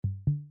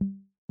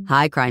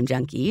Hi, Crime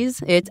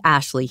Junkies. It's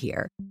Ashley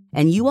here.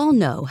 And you all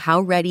know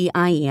how ready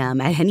I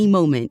am at any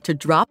moment to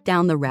drop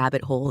down the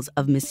rabbit holes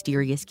of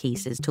mysterious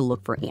cases to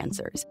look for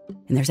answers.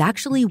 And there's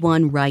actually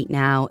one right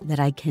now that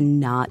I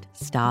cannot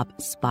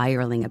stop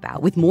spiraling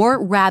about, with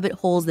more rabbit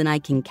holes than I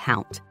can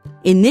count.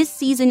 In this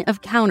season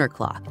of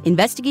Counterclock,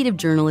 investigative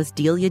journalist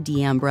Delia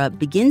D'Ambra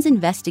begins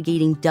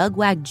investigating Doug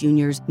Wag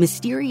Jr.'s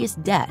mysterious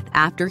death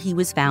after he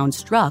was found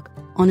struck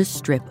on a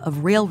strip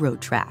of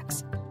railroad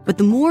tracks. But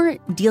the more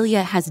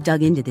Delia has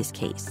dug into this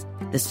case,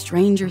 the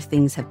stranger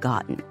things have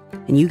gotten.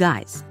 And you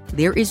guys,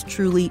 there is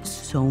truly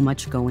so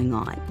much going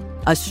on.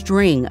 A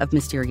string of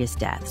mysterious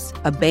deaths,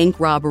 a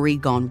bank robbery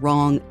gone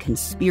wrong,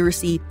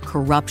 conspiracy,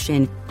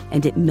 corruption,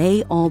 and it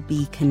may all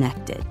be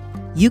connected.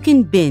 You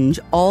can binge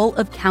all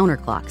of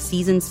Counterclock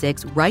Season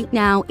 6 right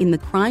now in the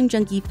Crime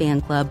Junkie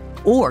fan club,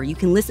 or you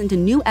can listen to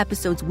new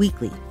episodes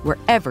weekly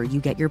wherever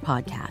you get your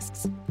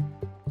podcasts.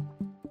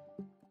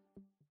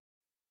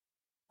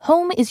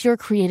 Home is your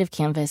creative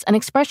canvas, an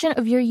expression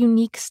of your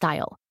unique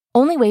style.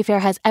 Only Wayfair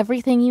has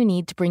everything you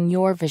need to bring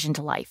your vision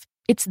to life.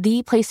 It's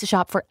the place to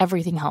shop for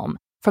everything home,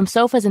 from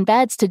sofas and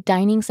beds to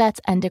dining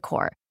sets and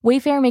decor.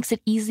 Wayfair makes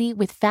it easy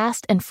with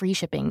fast and free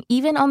shipping,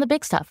 even on the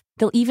big stuff.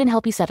 They'll even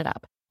help you set it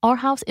up. Our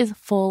house is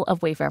full of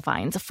Wayfair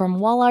finds,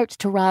 from wall art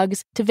to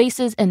rugs to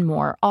vases and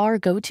more. Our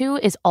go-to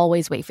is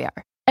always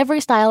Wayfair.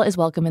 Every style is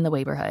welcome in the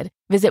Wayborhood.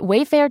 Visit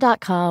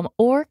wayfair.com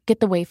or get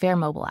the Wayfair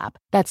mobile app.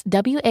 That's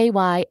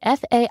WAYFAIR.com.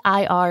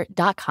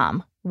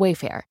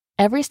 Wayfair.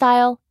 Every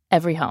style,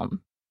 every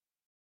home.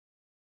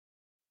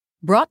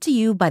 Brought to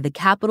you by the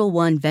Capital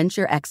One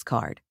Venture X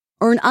card.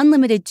 Earn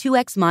unlimited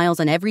 2x miles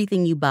on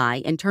everything you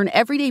buy and turn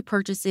everyday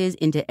purchases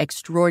into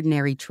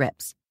extraordinary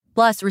trips.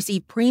 Plus,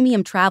 receive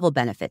premium travel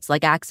benefits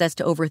like access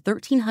to over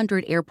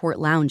 1,300 airport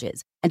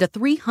lounges and a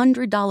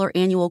 $300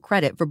 annual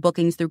credit for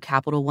bookings through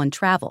Capital One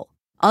Travel.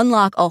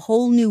 Unlock a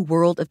whole new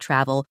world of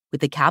travel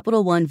with the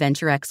Capital One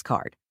Venture X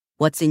card.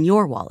 What's in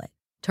your wallet?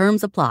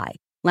 Terms apply.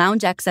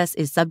 Lounge access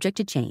is subject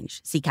to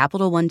change. See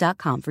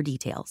CapitalOne.com for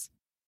details.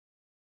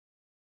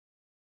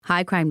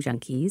 Hi, Crime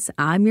Junkies.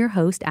 I'm your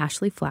host,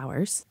 Ashley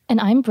Flowers. And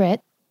I'm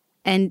Britt.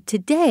 And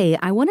today,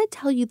 I want to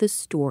tell you the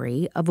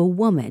story of a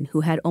woman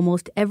who had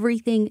almost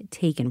everything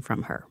taken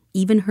from her,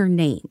 even her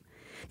name.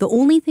 The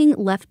only thing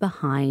left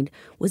behind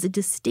was a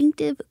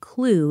distinctive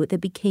clue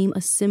that became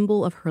a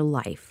symbol of her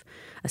life,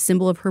 a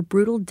symbol of her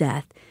brutal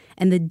death,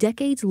 and the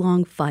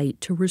decades-long fight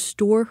to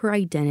restore her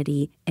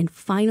identity and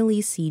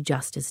finally see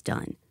justice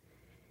done.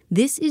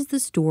 This is the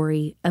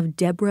story of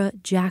Deborah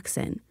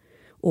Jackson,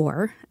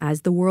 or,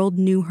 as the world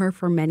knew her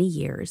for many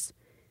years,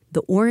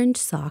 the Orange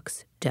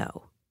Socks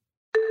Doe.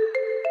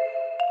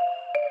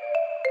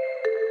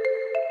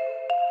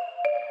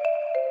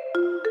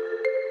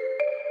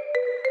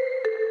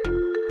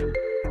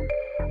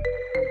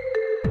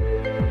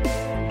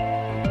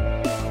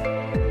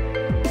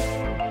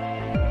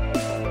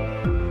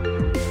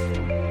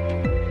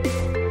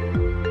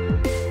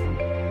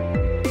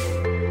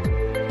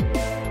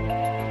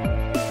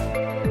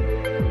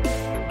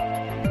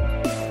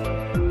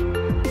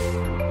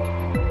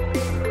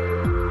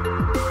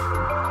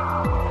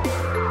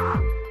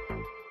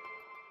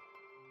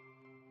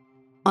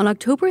 On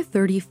October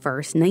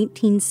 31st,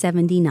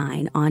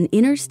 1979, on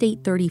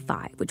Interstate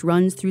 35, which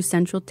runs through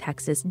central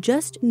Texas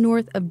just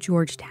north of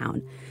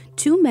Georgetown,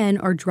 two men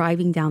are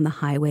driving down the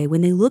highway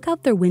when they look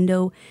out their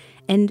window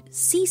and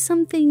see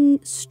something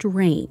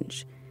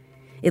strange.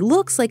 It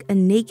looks like a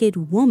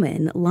naked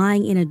woman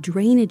lying in a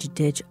drainage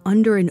ditch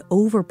under an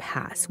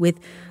overpass with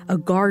a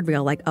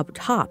guardrail up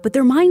top, but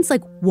their minds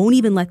won't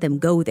even let them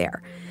go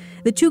there.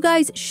 The two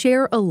guys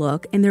share a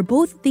look, and they're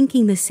both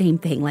thinking the same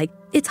thing,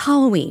 it's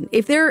Halloween.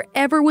 If there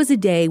ever was a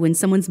day when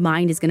someone's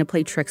mind is going to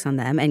play tricks on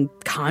them and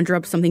conjure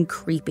up something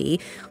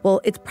creepy,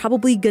 well, it's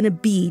probably going to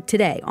be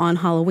today on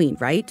Halloween,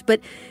 right?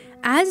 But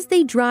as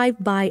they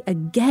drive by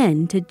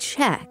again to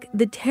check,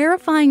 the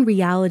terrifying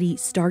reality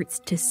starts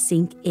to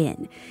sink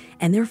in,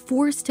 and they're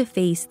forced to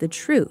face the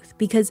truth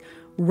because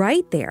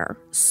right there,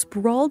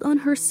 sprawled on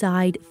her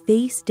side,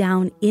 face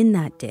down in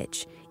that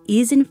ditch,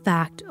 is in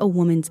fact a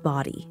woman's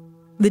body.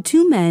 The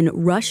two men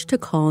rush to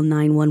call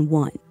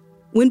 911.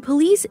 When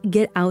police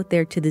get out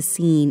there to the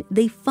scene,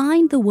 they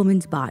find the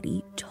woman's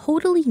body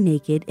totally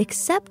naked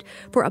except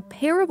for a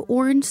pair of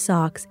orange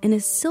socks and a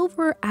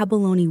silver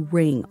abalone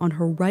ring on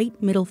her right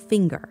middle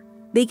finger.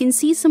 They can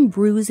see some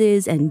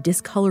bruises and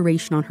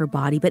discoloration on her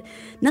body, but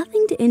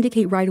nothing to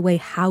indicate right away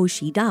how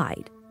she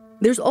died.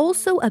 There's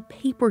also a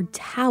paper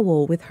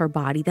towel with her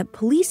body that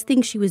police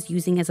think she was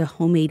using as a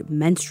homemade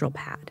menstrual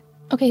pad.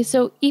 Okay,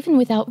 so even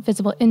without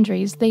visible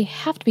injuries, they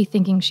have to be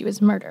thinking she was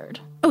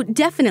murdered. Oh,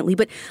 definitely.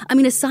 But,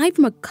 aside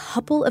from a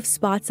couple of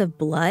spots of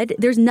blood,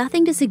 there's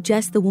nothing to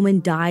suggest the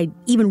woman died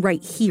even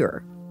right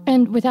here.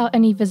 And without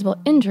any visible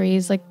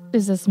injuries,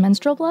 is this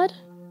menstrual blood?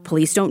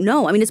 Police don't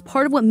know. I mean, it's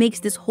part of what makes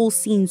this whole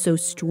scene so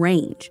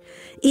strange.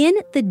 In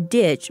the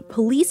ditch,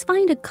 police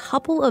find a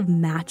couple of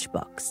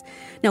matchbooks.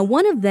 Now,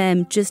 one of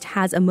them just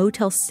has a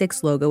Motel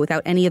 6 logo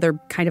without any other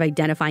kind of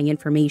identifying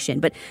information,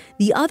 but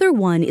the other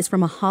one is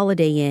from a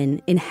Holiday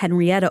Inn in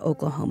Henrietta,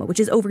 Oklahoma, which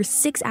is over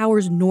 6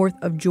 hours north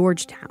of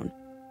Georgetown.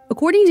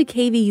 According to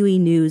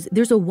KVUE News,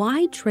 there's a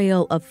wide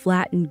trail of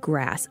flattened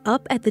grass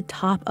up at the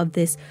top of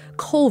this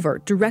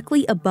culvert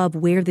directly above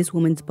where this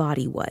woman's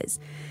body was.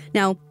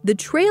 Now, the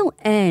trail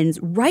ends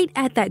right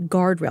at that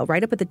guardrail,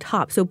 right up at the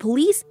top. So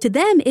police, to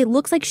them, it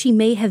looks like she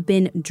may have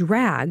been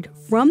dragged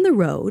from the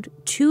road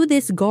to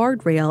this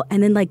guardrail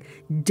and then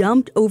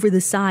dumped over the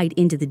side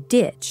into the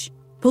ditch.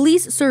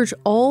 Police search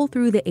all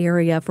through the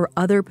area for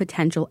other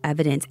potential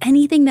evidence,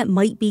 anything that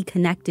might be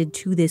connected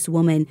to this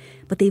woman,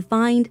 but they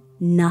find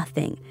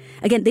nothing.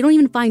 Again, they don't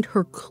even find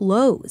her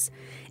clothes.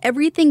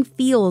 Everything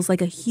feels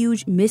like a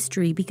huge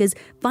mystery because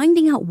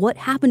finding out what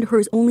happened to her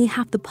is only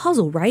half the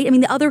puzzle, right? I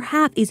mean, the other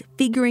half is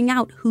figuring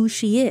out who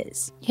she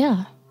is.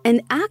 Yeah.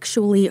 And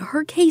actually,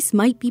 her case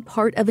might be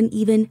part of an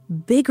even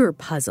bigger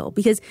puzzle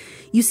because,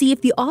 you see,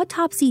 if the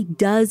autopsy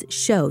does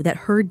show that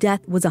her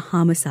death was a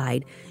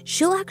homicide,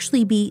 she'll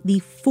actually be the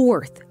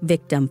fourth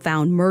victim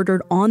found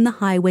murdered on the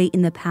highway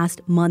in the past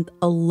month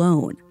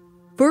alone.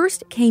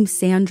 First came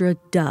Sandra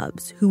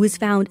Dubbs, who was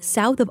found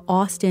south of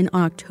Austin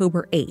on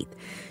October 8th.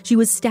 She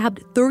was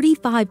stabbed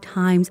 35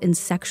 times and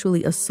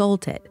sexually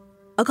assaulted.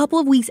 A couple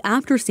of weeks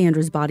after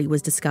Sandra's body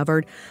was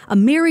discovered, a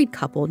married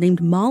couple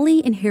named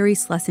Molly and Harry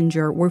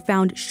Schlesinger were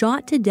found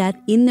shot to death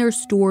in their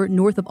store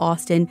north of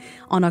Austin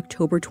on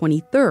October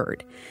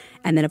 23rd.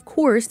 And then, of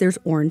course, there's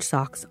orange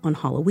socks on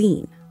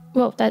Halloween.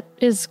 Well, that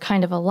is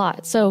kind of a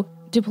lot. So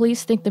do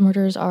police think the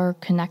murders are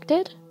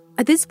connected?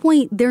 At this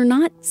point, they're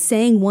not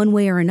saying one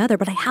way or another,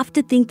 but I have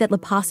to think that the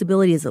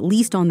possibility is at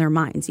least on their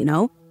minds, you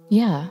know?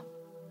 Yeah.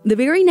 The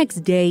very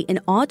next day, an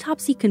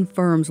autopsy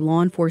confirms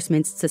law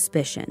enforcement's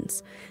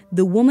suspicions.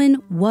 The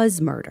woman was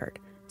murdered.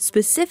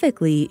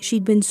 Specifically,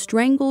 she'd been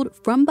strangled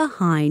from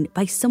behind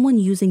by someone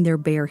using their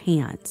bare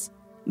hands.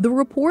 The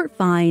report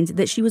finds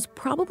that she was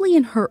probably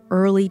in her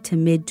early to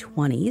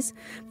mid-20s,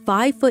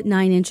 5 foot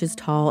 9 inches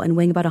tall and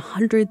weighing about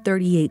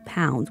 138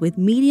 pounds, with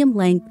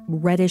medium-length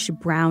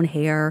reddish-brown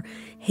hair,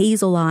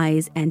 hazel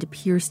eyes, and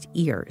pierced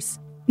ears.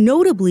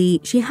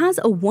 Notably, she has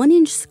a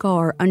 1-inch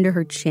scar under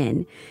her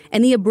chin,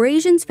 and the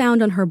abrasions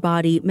found on her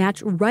body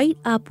match right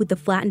up with the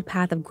flattened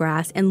path of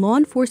grass and law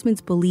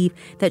enforcement's belief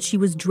that she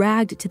was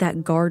dragged to that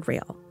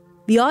guardrail.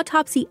 The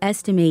autopsy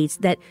estimates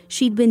that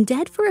she'd been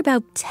dead for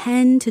about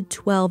 10 to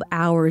 12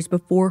 hours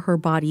before her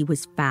body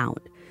was found.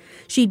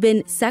 She'd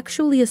been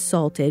sexually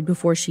assaulted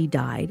before she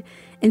died,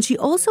 and she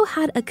also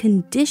had a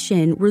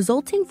condition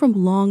resulting from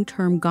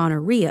long-term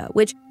gonorrhea,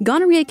 which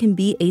gonorrhea can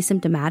be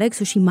asymptomatic,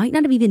 so she might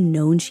not have even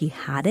known she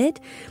had it,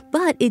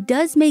 but it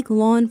does make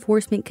law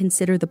enforcement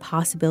consider the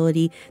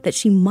possibility that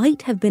she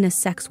might have been a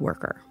sex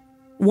worker.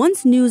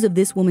 Once news of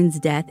this woman's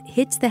death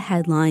hits the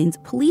headlines,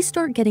 police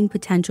start getting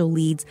potential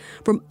leads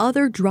from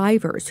other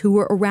drivers who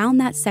were around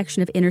that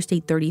section of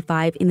Interstate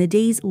 35 in the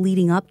days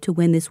leading up to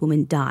when this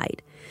woman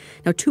died.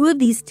 Now, 2 of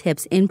these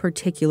tips in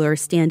particular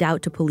stand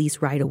out to police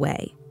right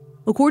away.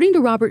 According to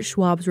Robert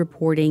Schwab's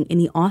reporting in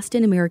the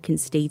Austin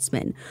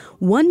American-Statesman,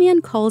 one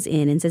man calls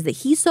in and says that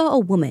he saw a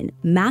woman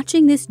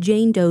matching this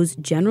Jane Doe's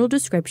general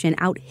description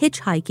out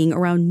hitchhiking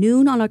around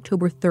noon on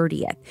October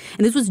 30th.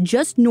 And this was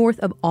just north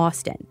of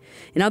Austin.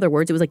 In other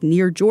words, it was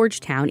near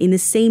Georgetown in the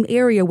same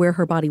area where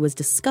her body was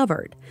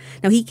discovered.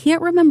 Now, he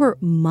can't remember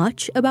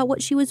much about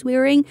what she was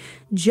wearing,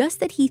 just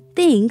that he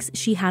thinks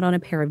she had on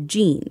a pair of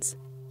jeans.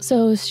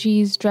 So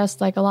she's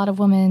dressed like a lot of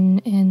women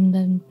in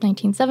the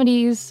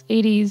 1970s,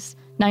 80s,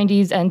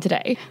 90s, and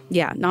today.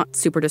 Yeah, not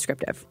super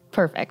descriptive.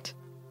 Perfect.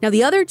 Now,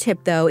 the other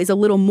tip, though, is a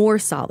little more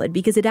solid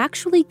because it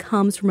actually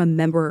comes from a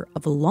member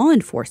of law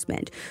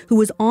enforcement who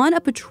was on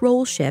a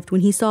patrol shift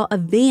when he saw a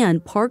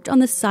van parked on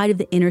the side of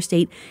the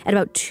interstate at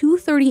about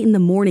 2:30 in the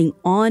morning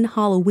on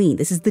Halloween.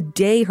 This is the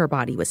day her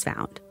body was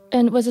found.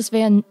 And was this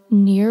van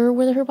near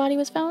where her body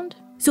was found?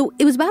 So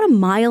it was about 1.5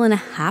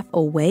 miles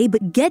away,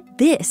 but get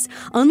this,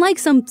 unlike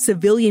some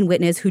civilian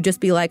witness who'd just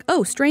be like,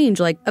 oh, strange,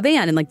 like a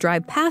van, and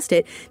drive past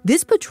it,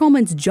 this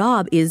patrolman's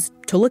job is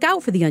to look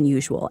out for the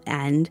unusual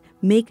and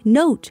make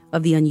note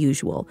of the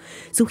unusual.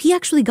 So he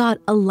actually got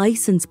a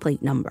license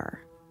plate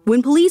number.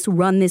 When police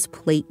run this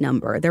plate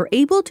number, they're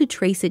able to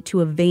trace it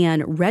to a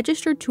van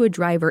registered to a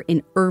driver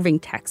in Irving,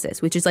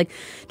 Texas, which is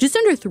just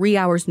under 3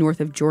 hours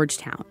north of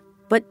Georgetown.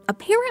 But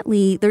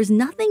apparently, there's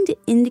nothing to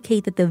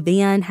indicate that the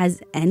van has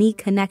any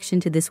connection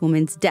to this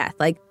woman's death.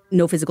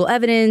 No physical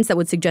evidence that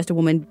would suggest a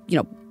woman,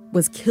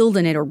 was killed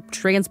in it or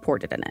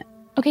transported in it.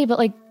 Okay, but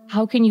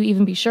how can you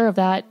even be sure of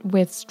that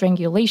with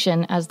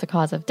strangulation as the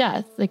cause of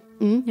death?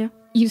 Yeah.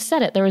 You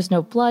said it. There was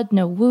no blood,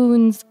 no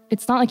wounds.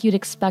 It's not like you'd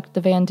expect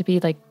the van to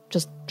be,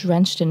 just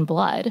drenched in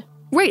blood.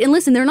 Right, and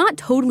listen, they're not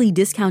totally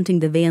discounting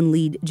the Van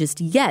lead just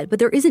yet, but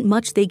there isn't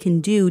much they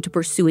can do to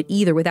pursue it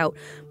either without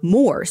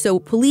more. So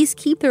police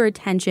keep their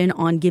attention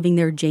on giving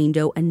their Jane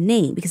Doe a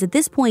name, because at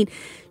this point,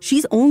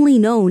 she's only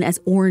known as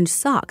Orange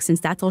Socks, since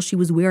that's all she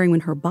was wearing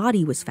when her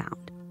body was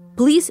found.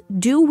 Police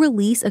do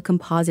release a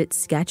composite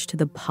sketch to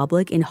the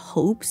public in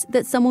hopes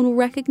that someone will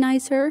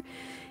recognize her.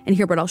 And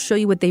here, but I'll show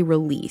you what they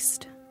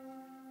released.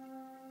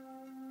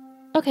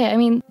 Okay, I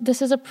mean,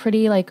 this is a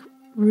pretty,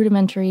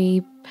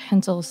 rudimentary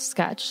pencil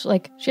sketch.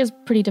 She has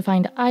pretty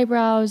defined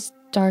eyebrows,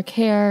 dark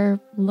hair,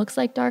 looks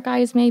like dark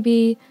eyes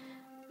maybe,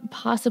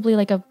 possibly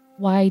a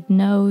wide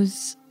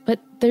nose, but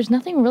there's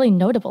nothing really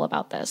notable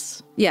about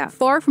this. Yeah,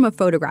 far from a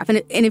photograph.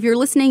 And if you're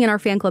listening in our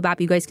fan club app,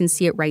 you guys can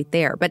see it right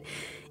there. But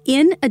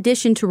in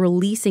addition to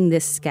releasing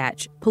this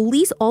sketch,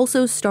 police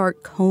also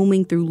start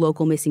combing through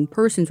local missing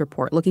persons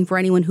report, looking for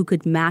anyone who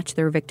could match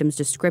their victim's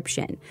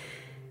description.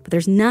 But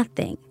there's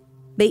nothing.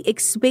 They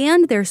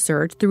expand their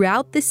search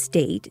throughout the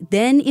state,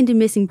 then into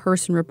missing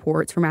person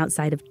reports from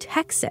outside of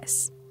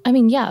Texas. I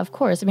mean, yeah, of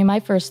course. I mean, my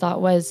first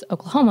thought was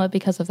Oklahoma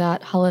because of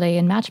that Holiday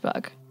Inn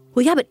matchbook.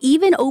 Well, yeah, but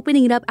even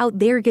opening it up out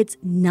there gets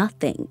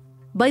nothing.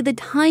 By the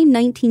time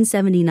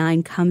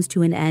 1979 comes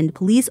to an end,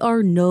 police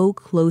are no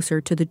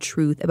closer to the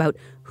truth about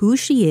who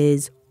she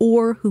is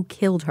or who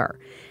killed her.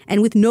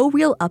 And with no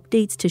real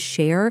updates to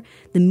share,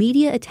 the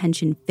media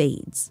attention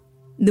fades.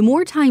 The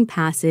more time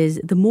passes,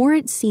 the more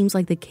it seems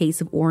like the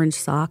case of Orange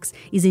Socks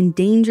is in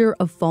danger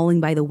of falling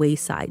by the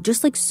wayside,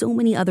 just like so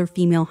many other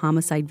female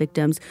homicide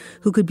victims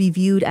who could be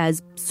viewed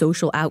as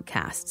social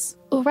outcasts.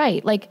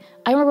 Right.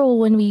 I remember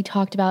when we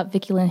talked about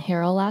Vicki Lynn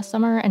Harrell last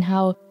summer and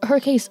how her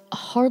case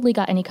hardly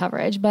got any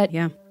coverage, but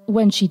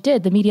when she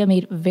did, the media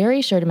made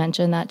very sure to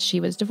mention that she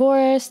was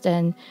divorced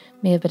and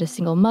may have been a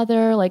single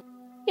mother.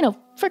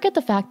 Forget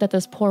the fact that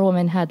this poor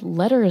woman had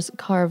letters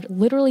carved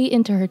literally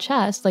into her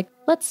chest.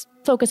 Let's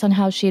focus on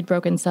how she had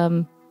broken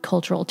some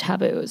cultural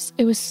taboos.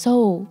 It was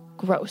so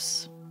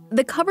gross.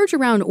 The coverage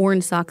around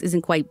Orange Socks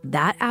isn't quite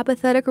that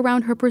apathetic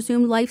around her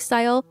presumed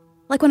lifestyle.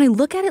 When I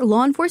look at it,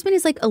 law enforcement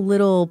is a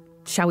little,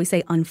 shall we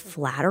say,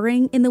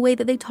 unflattering in the way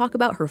that they talk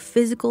about her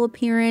physical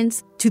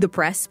appearance, to the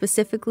press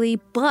specifically,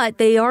 but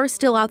they are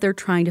still out there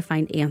trying to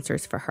find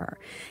answers for her.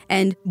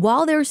 And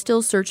while they're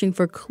still searching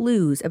for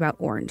clues about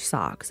Orange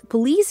Socks,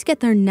 police get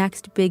their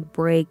next big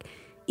break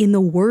in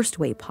the worst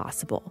way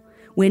possible,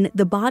 when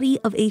the body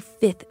of a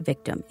fifth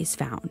victim is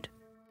found.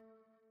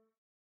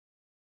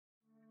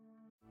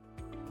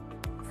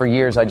 For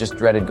years, I just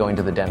dreaded going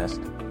to the dentist.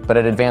 But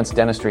at Advanced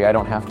Dentistry, I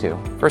don't have to.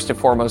 First and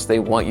foremost, they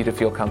want you to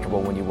feel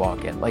comfortable when you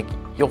walk in.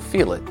 You'll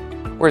feel it.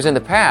 Whereas in the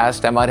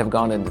past, I might have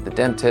gone into the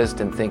dentist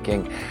and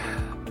thinking,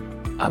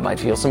 I might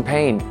feel some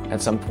pain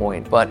at some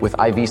point. But with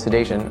IV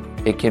sedation,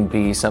 it can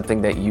be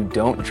something that you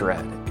don't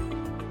dread.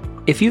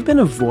 If you've been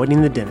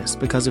avoiding the dentist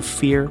because of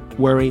fear,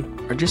 worry,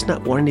 or just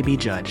not wanting to be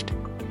judged,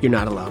 you're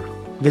not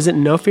alone. Visit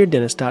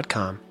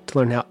NoFearDentist.com to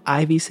learn how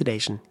IV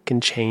sedation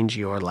can change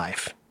your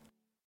life.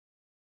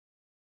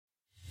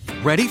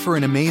 Ready for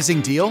an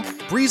amazing deal?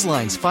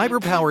 BreezeLine's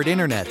fiber-powered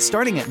internet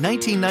starting at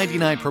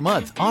 $19.99 per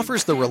month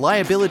offers the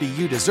reliability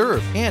you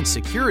deserve and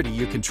security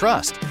you can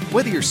trust.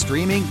 Whether you're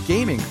streaming,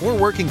 gaming, or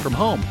working from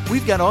home,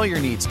 we've got all your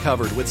needs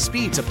covered with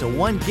speeds up to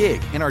 1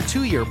 gig and our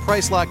 2-year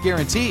price lock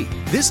guarantee.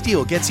 This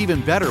deal gets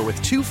even better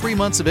with 2 free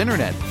months of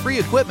internet, free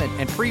equipment,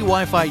 and free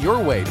Wi-Fi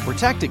your way to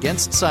protect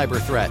against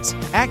cyber threats.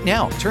 Act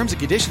now. Terms and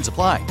conditions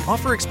apply.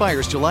 Offer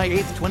expires July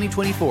 8th,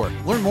 2024.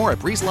 Learn more at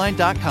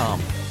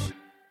BreezeLine.com.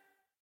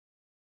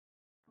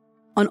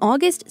 On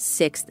August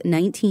 6,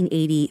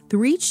 1980,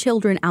 3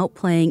 children out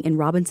playing in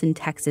Robinson,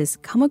 Texas,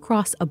 come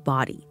across a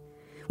body.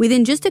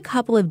 Within just a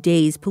couple of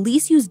days,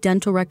 police used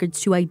dental records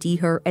to ID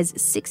her as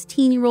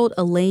 16-year-old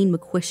Elaine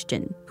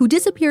McQuistion, who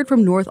disappeared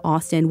from North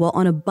Austin while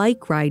on a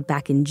bike ride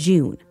back in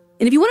June.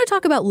 And if you want to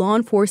talk about law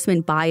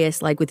enforcement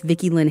bias like with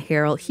Vicki Lynn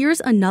Harrell,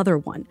 here's another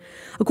one.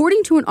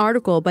 According to an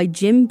article by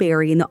Jim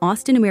Barry in the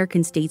Austin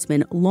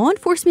American-Statesman, law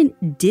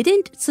enforcement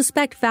didn't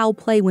suspect foul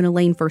play when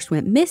Elaine first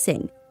went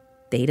missing.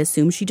 They'd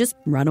assume she just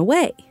run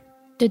away.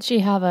 Did she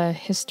have a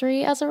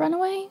history as a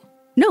runaway?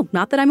 No,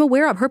 not that I'm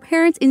aware of. Her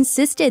parents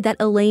insisted that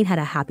Elaine had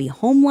a happy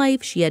home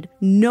life. She had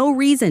no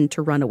reason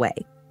to run away.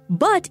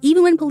 But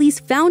even when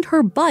police found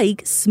her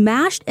bike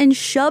smashed and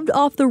shoved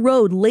off the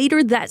road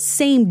later that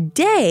same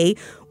day,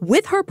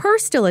 with her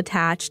purse still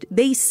attached,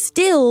 they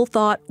still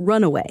thought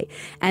runaway.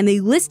 And they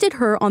listed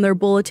her on their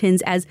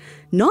bulletins as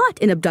not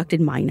an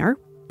abducted minor,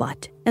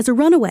 but as a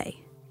runaway.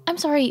 I'm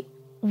sorry,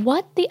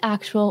 what the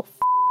actual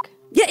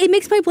Yeah, it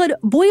makes my blood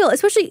boil,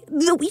 especially,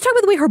 you talk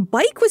about the way her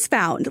bike was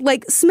found,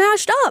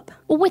 smashed up.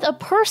 With a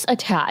purse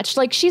attached.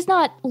 She's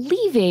not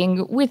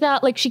leaving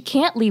without, she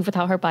can't leave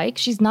without her bike.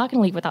 She's not going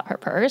to leave without her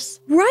purse.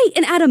 Right,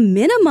 and at a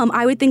minimum,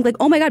 I would think,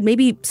 oh my God,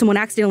 maybe someone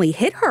accidentally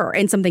hit her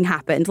and something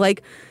happened.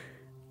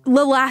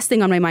 The last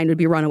thing on my mind would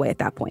be runaway at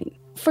that point.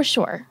 For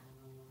sure.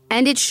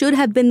 And it should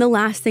have been the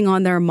last thing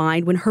on their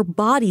mind when her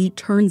body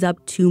turns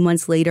up 2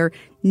 months later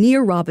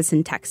near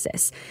Robinson,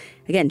 Texas.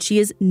 Again, she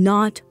is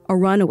not a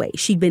runaway.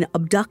 She'd been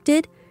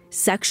abducted,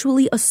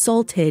 sexually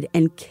assaulted,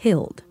 and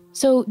killed.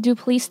 So do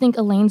police think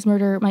Elaine's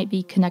murder might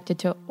be connected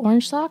to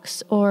Orange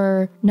Socks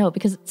or no?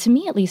 Because to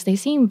me, at least, they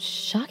seem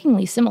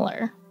shockingly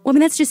similar. Well, I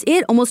mean, that's just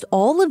it. Almost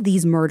all of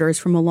these murders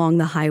from along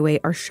the highway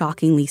are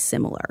shockingly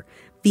similar.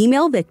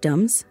 Female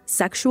victims,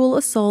 sexual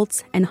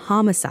assaults, and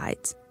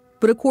homicides.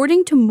 But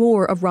according to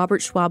more of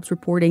Robert Schwab's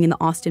reporting in the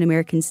Austin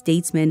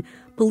American-Statesman,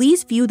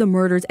 police view the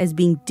murders as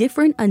being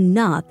different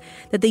enough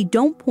that they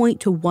don't point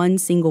to one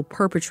single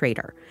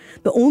perpetrator.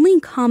 The only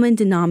common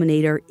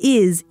denominator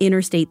is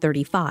Interstate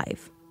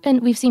 35.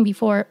 And we've seen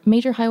before,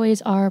 major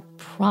highways are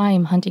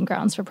prime hunting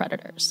grounds for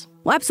predators.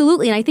 Well,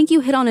 absolutely. And I think you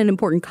hit on an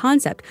important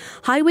concept.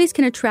 Highways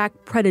can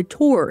attract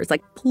predators,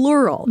 like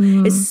plural,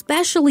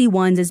 especially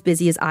ones as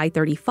busy as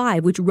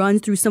I-35, which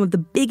runs through some of the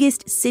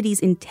biggest cities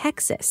in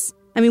Texas.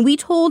 I mean, we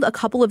told a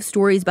couple of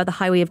stories about the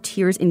Highway of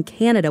Tears in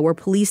Canada, where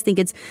police think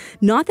it's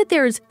not that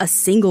there's a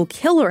single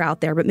killer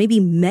out there, but maybe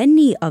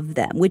many of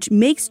them, which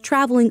makes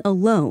traveling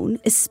alone,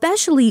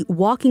 especially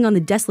walking on the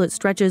desolate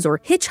stretches or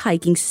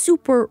hitchhiking,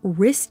 super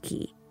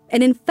risky.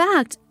 And in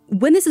fact,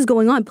 when this is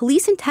going on,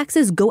 police in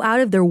Texas go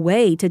out of their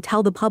way to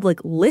tell the public,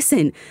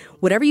 listen,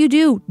 whatever you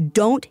do,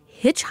 don't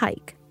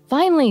hitchhike.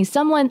 Finally,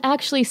 someone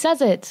actually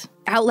says it.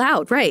 Out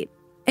loud, right.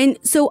 And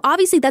so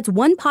obviously that's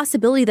one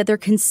possibility that they're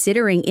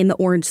considering in the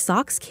Orange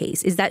Socks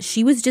case, is that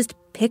she was just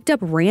picked up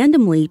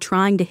randomly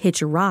trying to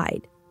hitch a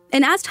ride.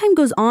 And as time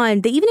goes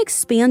on, they even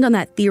expand on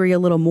that theory a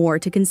little more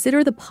to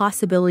consider the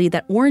possibility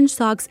that Orange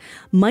Socks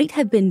might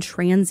have been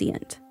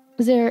transient.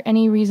 Is there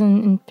any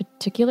reason in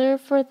particular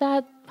for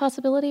that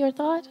possibility or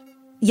thought?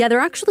 Yeah, they're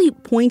actually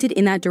pointed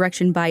in that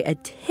direction by a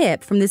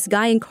tip from this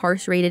guy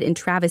incarcerated in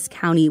Travis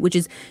County, which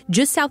is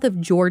just south of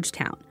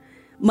Georgetown.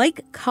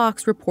 Mike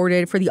Cox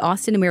reported for the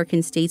Austin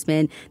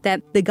American-Statesman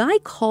that the guy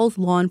called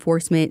law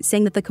enforcement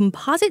saying that the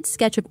composite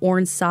sketch of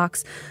Orange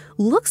Socks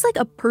looks like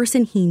a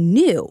person he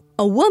knew,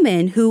 a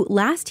woman who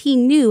last he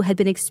knew had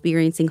been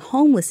experiencing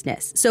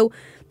homelessness. So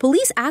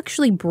police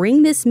actually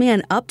bring this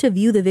man up to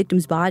view the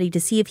victim's body to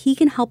see if he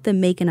can help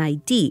them make an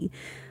ID.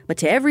 But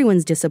to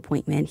everyone's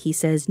disappointment, he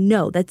says,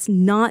 no, that's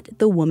not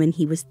the woman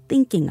he was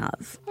thinking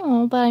of.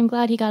 Oh, but I'm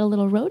glad he got a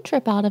little road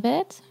trip out of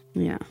it.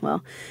 Yeah,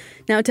 well,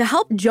 now to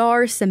help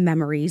jar some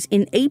memories,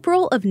 in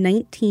April of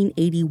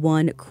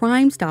 1981,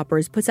 Crime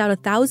Stoppers puts out a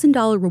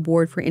 $1,000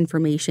 reward for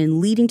information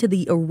leading to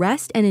the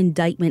arrest and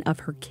indictment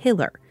of her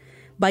killer.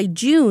 By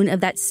June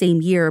of that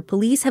same year,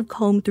 police have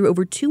combed through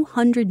over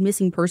 200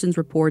 missing persons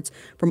reports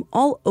from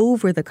all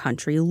over the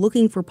country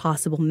looking for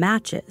possible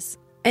matches.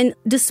 And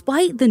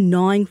despite the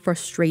gnawing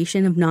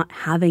frustration of not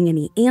having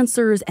any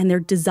answers and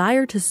their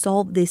desire to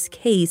solve this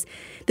case,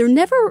 they're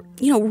never,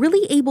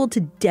 really able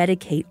to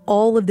dedicate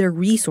all of their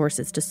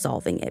resources to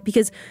solving it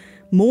because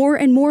more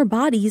and more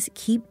bodies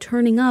keep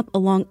turning up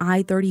along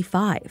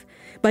I-35.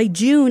 By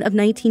June of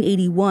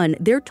 1981,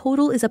 their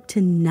total is up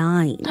to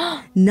 9.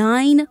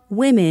 9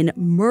 women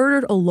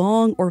murdered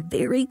along or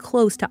very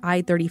close to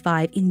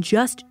I-35 in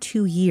just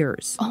 2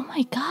 years. Oh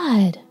my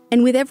God.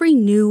 And with every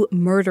new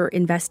murder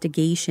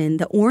investigation,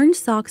 the Orange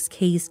Socks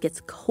case gets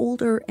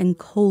colder and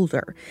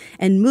colder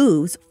and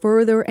moves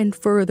further and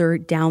further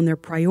down their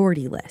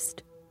priority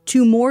list.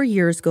 2 more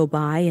years go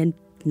by and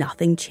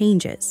nothing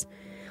changes.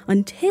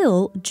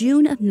 Until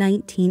June of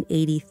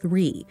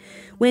 1983,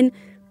 when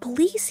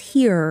police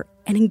hear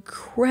an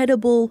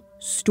incredible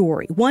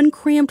story, one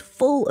crammed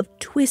full of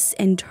twists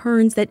and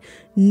turns that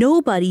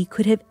nobody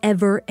could have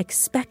ever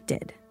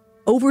expected.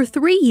 Over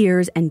 3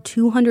 years and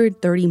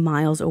 230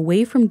 miles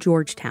away from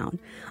Georgetown,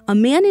 a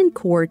man in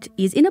court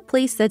is in a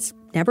place that's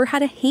never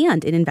had a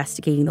hand in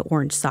investigating the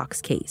Orange Socks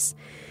case.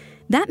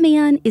 That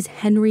man is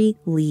Henry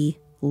Lee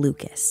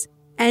Lucas,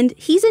 and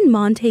he's in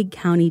Montague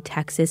County,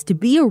 Texas, to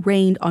be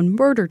arraigned on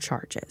murder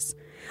charges.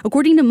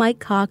 According to Mike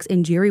Cox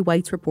and Jerry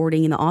White's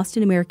reporting in the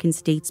Austin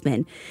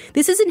American-Statesman,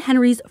 this isn't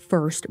Henry's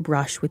first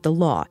brush with the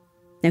law.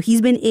 Now,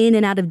 he's been in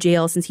and out of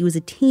jail since he was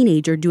a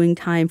teenager doing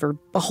time for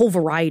a whole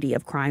variety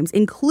of crimes,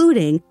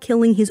 including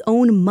killing his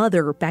own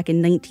mother back in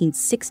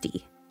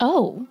 1960.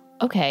 Oh,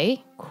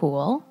 okay,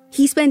 cool.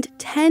 He spent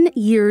 10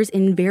 years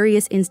in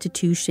various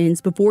institutions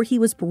before he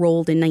was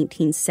paroled in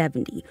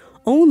 1970,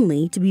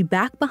 only to be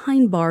back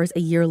behind bars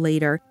a year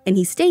later, and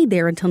he stayed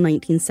there until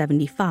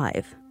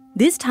 1975.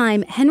 This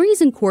time,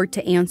 Henry's in court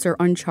to answer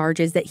on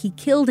charges that he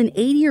killed an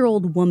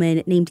 80-year-old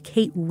woman named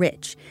Kate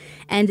Rich,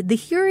 and the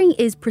hearing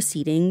is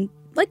proceeding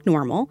like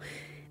normal.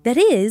 That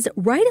is,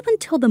 right up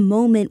until the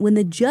moment when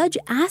the judge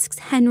asks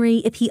Henry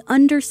if he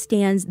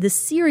understands the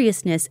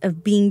seriousness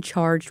of being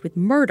charged with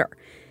murder.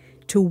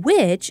 To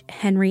which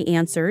Henry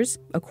answers,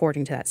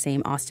 according to that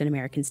same Austin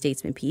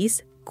American-Statesman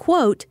piece,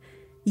 quote,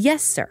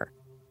 "Yes, sir.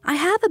 I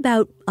have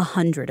about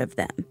 100 of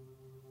them."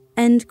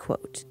 End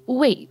quote.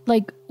 Wait,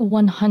 like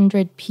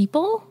 100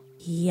 people?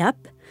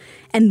 Yep.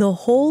 And the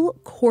whole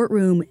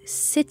courtroom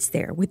sits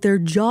there with their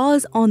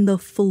jaws on the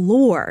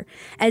floor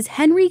as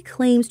Henry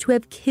claims to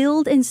have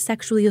killed and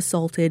sexually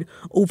assaulted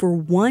over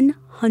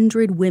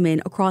 100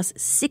 women across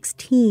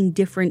 16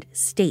 different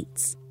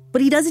states.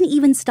 But he doesn't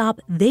even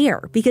stop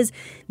there, because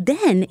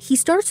then he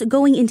starts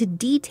going into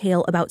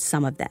detail about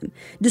some of them.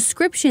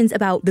 Descriptions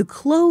about the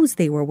clothes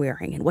they were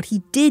wearing and what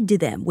he did to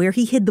them, where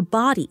he hid the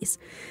bodies.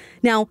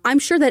 Now, I'm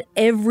sure that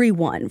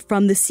everyone,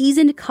 from the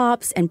seasoned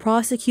cops and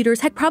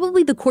prosecutors, heck,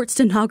 probably the court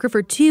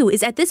stenographer too,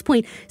 is at this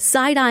point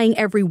side-eyeing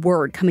every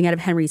word coming out of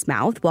Henry's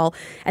mouth, while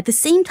at the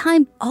same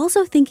time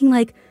also thinking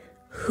like,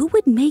 who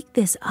would make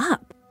this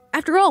up?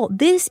 After all,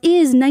 this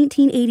is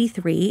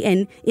 1983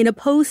 and in a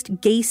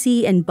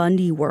post-Gacy and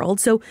Bundy world,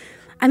 so,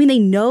 I mean, they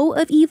know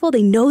of evil,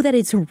 they know that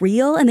it's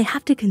real, and they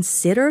have to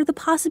consider the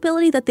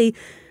possibility that they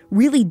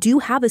really do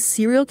have a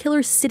serial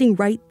killer sitting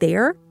right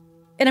there.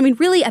 And I mean,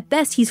 really, at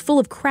best, he's full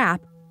of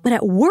crap, but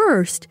at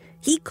worst,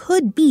 he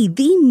could be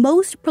the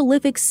most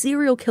prolific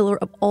serial killer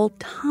of all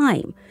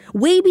time,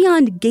 way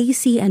beyond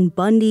Gacy and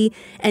Bundy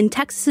and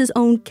Texas's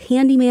own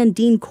Candyman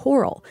Dean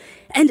Corll,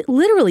 and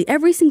literally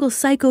every single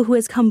psycho who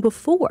has come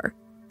before.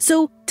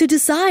 So to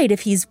decide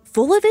if he's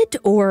full of it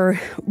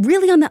or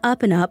really on the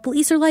up and up,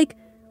 police are like,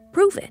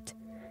 prove it.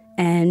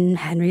 And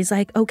Henry's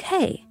like,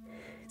 okay.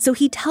 So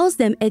he tells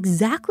them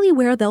exactly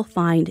where they'll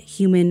find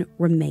human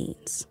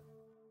remains.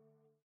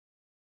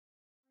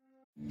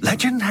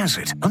 Legend has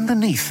it,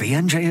 underneath the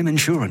NJM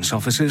insurance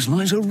offices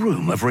lies a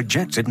room of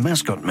rejected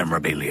mascot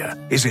memorabilia.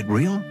 Is it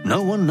real?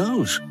 No one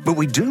knows. But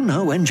we do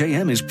know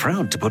NJM is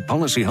proud to put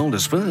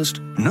policyholders first.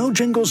 No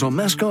jingles or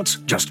mascots,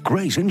 just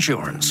great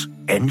insurance.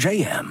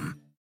 NJM.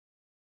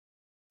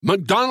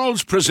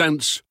 McDonald's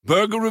presents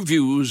Burger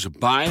Reviews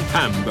by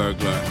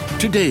Hamburglar.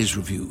 Today's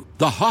review,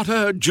 the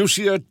hotter,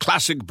 juicier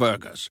classic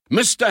burgers.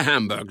 Mr.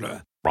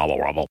 Hamburglar. Robble,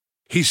 robble.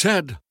 He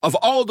said, of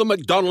all the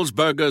McDonald's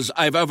burgers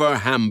I've ever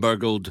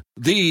hamburgled,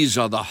 these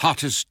are the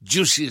hottest,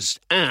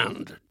 juiciest,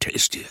 and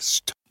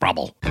tastiest.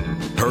 Brabble.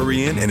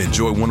 Hurry in and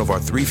enjoy one of our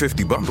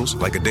 $3.50 bundles,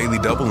 like a daily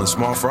double and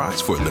small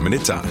fries for a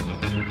limited time.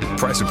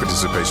 Price and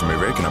participation may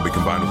vary, cannot be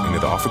combined with any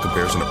other offer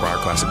comparison to prior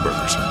classic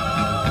burgers.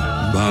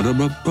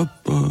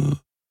 Ba-da-ba-ba-ba.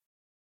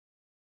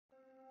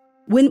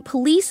 When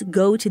police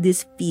go to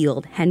this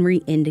field Henry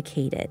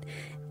indicated,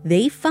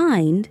 they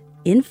find,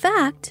 in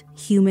fact,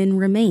 human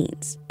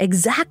remains,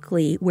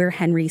 exactly where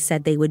Henry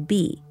said they would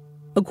be.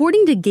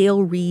 According to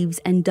Gail Reeves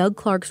and Doug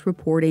Clark's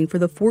reporting for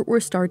the Fort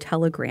Worth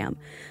Star-Telegram,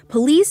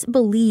 police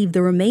believe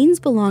the remains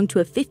belong to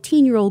a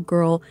 15-year-old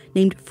girl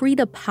named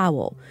Frida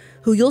Powell,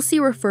 who you'll see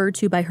referred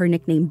to by her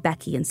nickname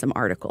Becky in some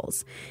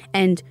articles,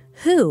 and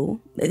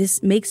who,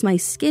 this makes my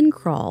skin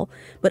crawl,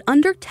 but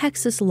under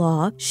Texas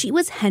law, she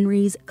was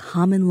Henry's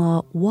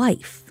common-law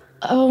wife.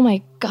 Oh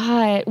my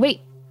God.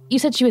 Wait, you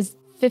said she was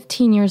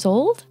 15 years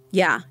old?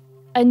 Yeah.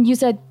 And you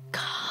said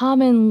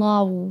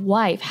common-law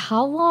wife.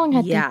 How long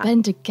had they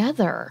been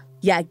together?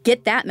 Yeah,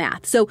 get that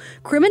math. So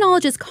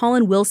criminologist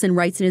Colin Wilson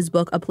writes in his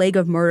book, A Plague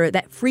of Murder,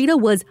 that Frida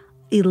was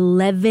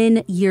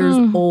 11 years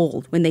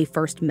old when they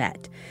first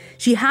met.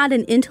 She had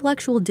an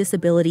intellectual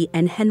disability,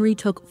 and Henry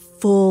took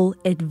full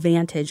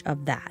advantage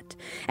of that.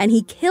 And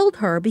he killed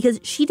her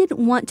because she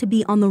didn't want to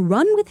be on the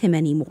run with him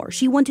anymore.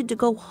 She wanted to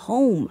go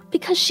home.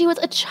 Because she was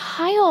a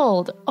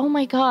child. Oh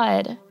my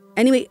God.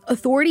 Anyway,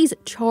 authorities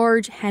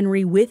charge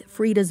Henry with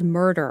Frida's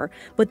murder,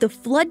 but the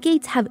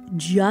floodgates have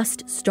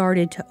just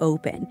started to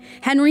open.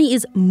 Henry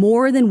is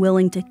more than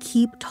willing to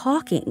keep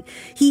talking.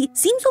 He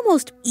seems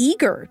almost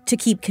eager to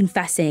keep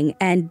confessing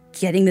and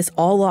getting this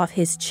all off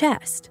his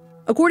chest.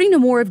 According to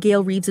more of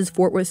Gail Reeves'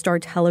 Fort Worth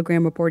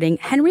Star-Telegram reporting,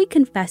 Henry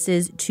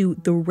confesses to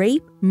the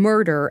rape,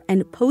 murder,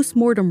 and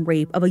post-mortem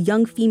rape of a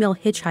young female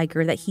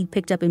hitchhiker that he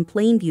picked up in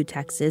Plainview,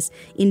 Texas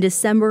in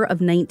December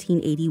of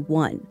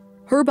 1981.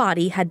 Her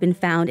body had been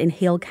found in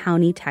Hale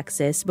County,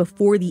 Texas,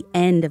 before the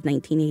end of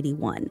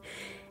 1981.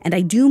 And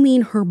I do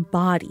mean her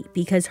body,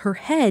 because her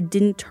head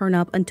didn't turn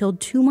up until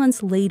 2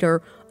 months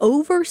later,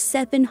 over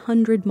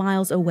 700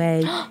 miles away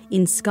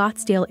in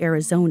Scottsdale,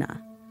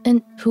 Arizona.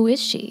 And who is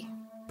she?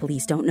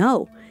 Police don't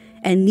know,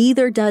 and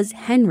neither does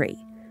Henry.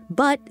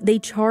 But they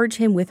charge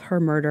him with her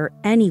murder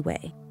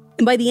anyway.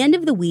 And by the end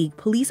of the week,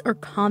 police are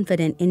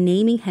confident in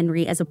naming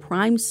Henry as a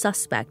prime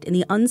suspect in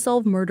the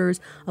unsolved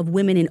murders of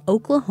women in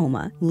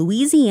Oklahoma,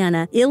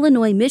 Louisiana,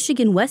 Illinois,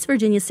 Michigan, West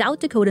Virginia, South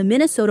Dakota,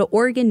 Minnesota,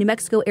 Oregon, New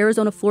Mexico,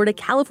 Arizona, Florida,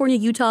 California,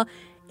 Utah,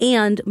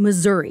 and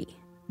Missouri.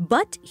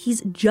 But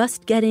he's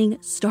just getting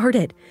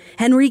started.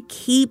 Henry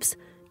keeps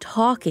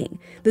talking.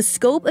 The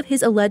scope of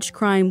his alleged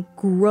crime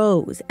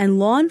grows, and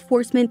law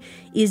enforcement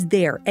is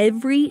there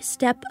every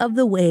step of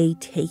the way,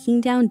 taking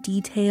down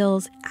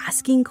details,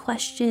 asking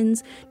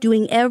questions,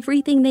 doing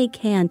everything they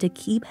can to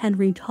keep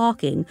Henry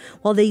talking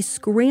while they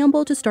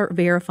scramble to start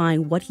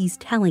verifying what he's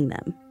telling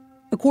them.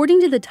 According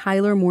to the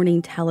Tyler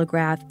Morning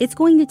Telegraph, it's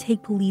going to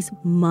take police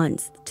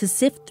months to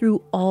sift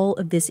through all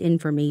of this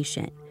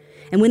information.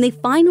 And when they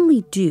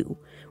finally do,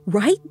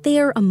 right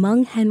there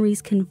among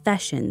Henry's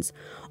confessions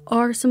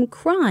are some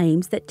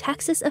crimes that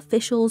Texas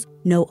officials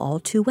know all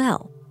too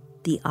well,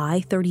 the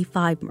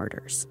I-35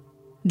 murders.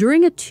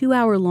 During a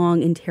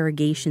 2-hour-long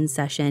interrogation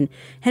session,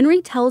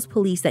 Henry tells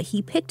police that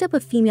he picked up a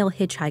female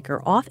hitchhiker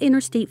off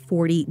Interstate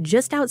 40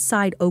 just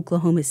outside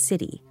Oklahoma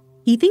City.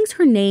 He thinks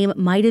her name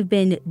might have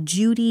been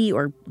Judy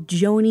or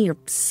Joni or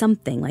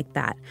something like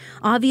that.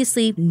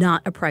 Obviously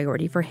not a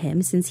priority for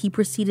him since he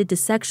proceeded to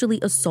sexually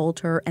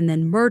assault her and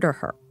then murder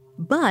her.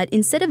 But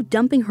instead of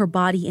dumping her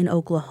body in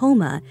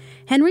Oklahoma,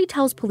 Henry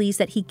tells police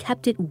that he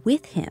kept it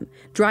with him,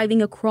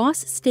 driving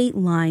across state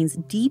lines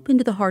deep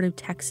into the heart of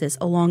Texas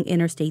along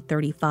Interstate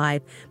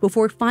 35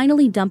 before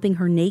finally dumping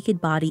her naked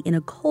body in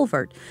a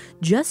culvert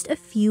just a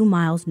few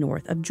miles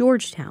north of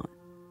Georgetown.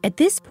 At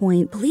this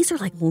point, police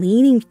are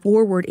leaning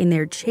forward in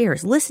their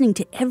chairs, listening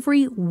to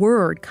every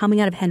word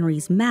coming out of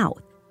Henry's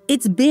mouth.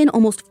 It's been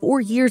almost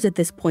 4 years at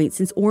this point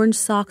since Orange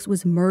Socks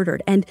was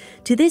murdered, and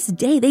to this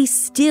day, they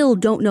still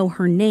don't know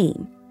her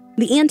name.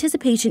 The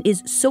anticipation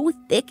is so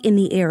thick in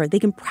the air, they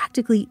can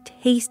practically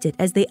taste it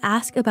as they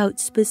ask about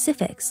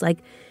specifics, like,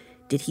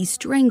 did he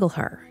strangle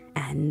her?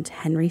 And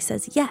Henry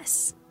says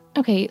yes.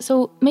 Okay,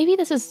 so maybe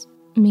this is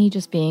me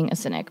just being a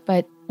cynic,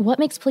 but what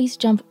makes police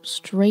jump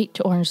straight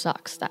to Orange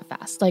Socks that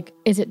fast?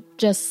 Is it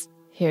just,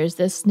 here's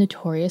this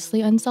notoriously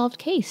unsolved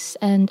case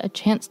and a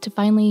chance to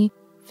finally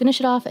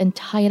finish it off and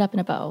tie it up in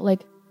a bow?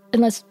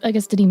 Unless, I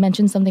guess, did he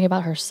mention something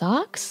about her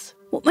socks?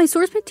 Well, my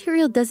source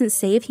material doesn't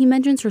say if he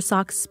mentions her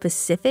socks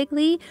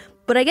specifically,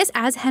 but I guess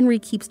as Henry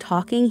keeps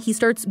talking, he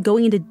starts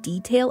going into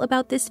detail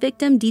about this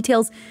victim,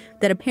 details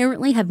that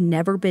apparently have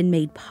never been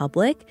made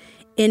public.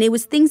 And it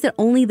was things that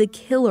only the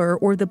killer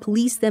or the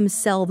police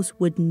themselves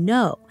would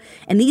know.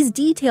 And these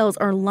details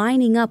are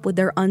lining up with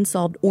their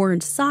unsolved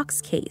Orange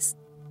Socks case.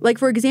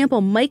 For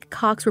example, Mike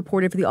Cox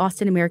reported for the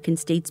Austin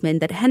American-Statesman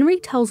that Henry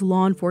tells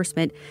law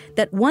enforcement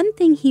that one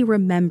thing he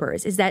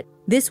remembers is that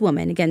this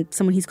woman, again,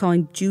 someone he's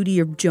calling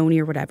Judy or Joni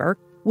or whatever,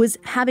 was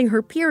having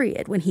her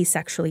period when he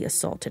sexually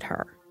assaulted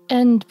her.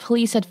 And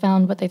police had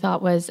found what they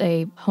thought was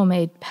a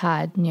homemade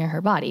pad near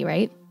her body,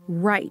 right?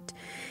 Right.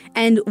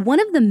 And one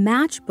of the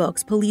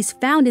matchbooks police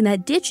found in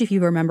that ditch, if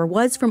you remember,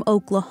 was from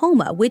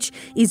Oklahoma, which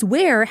is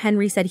where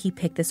Henry said he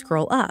picked this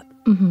girl up.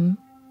 Mm-hmm.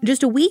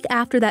 Just a week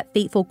after that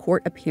fateful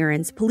court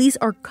appearance, police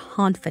are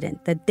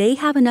confident that they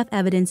have enough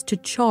evidence to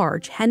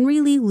charge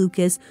Henry Lee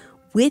Lucas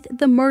with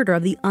the murder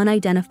of the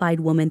unidentified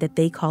woman that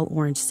they call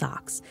Orange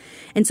Socks.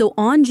 And so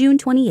on June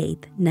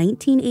 28th,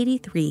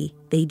 1983,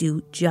 they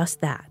do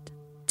just that.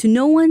 To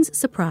no one's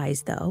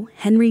surprise, though,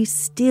 Henry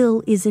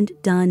still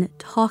isn't done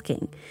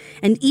talking.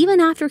 And even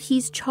after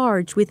he's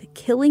charged with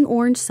killing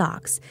Orange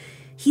Socks,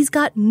 he's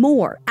got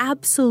more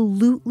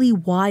absolutely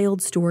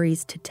wild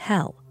stories to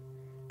tell.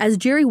 As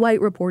Jerry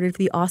White reported for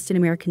the Austin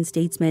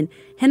American-Statesman,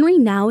 Henry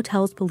now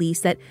tells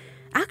police that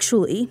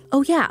actually,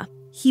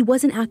 he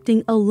wasn't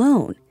acting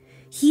alone.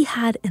 He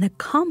had an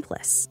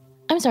accomplice.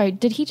 I'm sorry,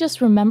 did he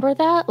just remember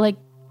that?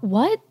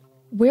 What?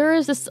 Where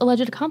is this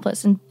alleged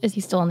accomplice? And is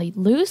he still on the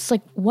loose?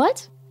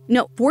 What?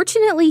 No,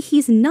 fortunately,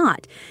 he's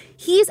not.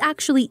 He's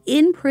actually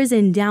in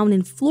prison down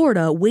in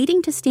Florida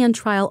waiting to stand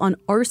trial on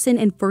arson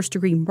and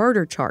first-degree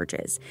murder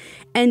charges.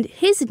 And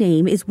his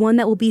name is one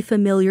that will be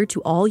familiar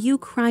to all you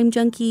crime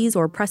junkies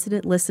or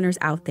precedent listeners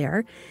out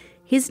there.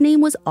 His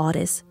name was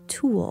Ottis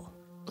Toole.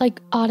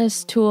 Like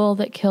Ottis Toole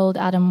that killed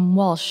Adam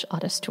Walsh,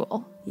 Ottis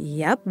Toole.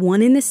 Yep,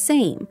 one and the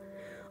same.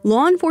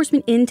 Law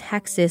enforcement in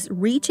Texas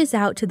reaches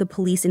out to the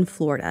police in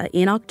Florida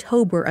in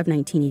October of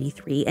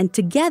 1983, and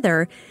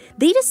together,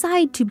 they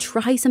decide to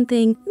try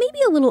something maybe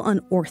a little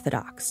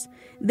unorthodox.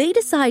 They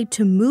decide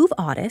to move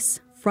Ottis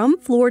from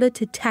Florida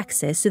to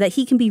Texas so that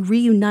he can be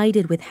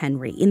reunited with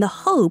Henry in the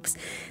hopes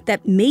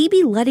that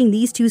maybe letting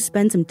these two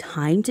spend some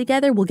time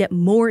together will get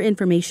more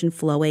information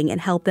flowing and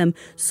help them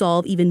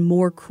solve even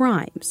more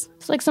crimes.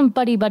 It's like some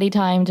buddy-buddy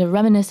time to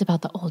reminisce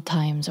about the old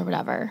times or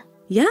whatever.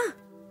 Yeah.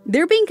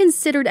 They're being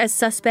considered as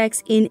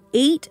suspects in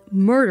 8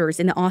 murders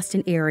in the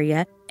Austin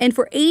area and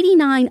for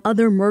 89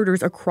 other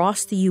murders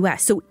across the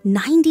U.S., so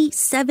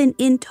 97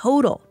 in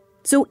total.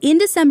 So in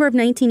December of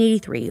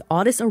 1983,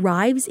 Ottis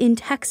arrives in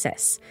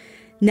Texas.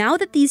 Now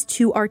that these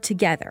two are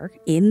together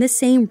in the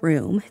same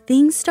room,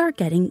 things start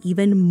getting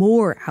even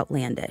more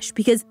outlandish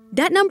because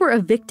that number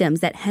of victims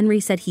that Henry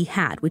said he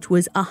had, which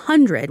was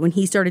 100 when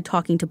he started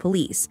talking to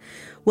police,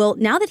 well,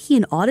 now that he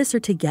and Ottis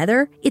are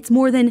together, it's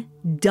more than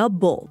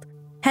doubled.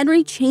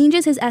 Henry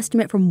changes his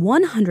estimate from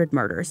 100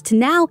 murders to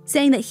now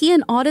saying that he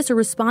and Ottis are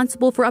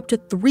responsible for up to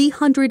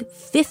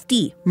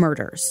 350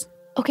 murders.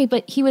 Okay,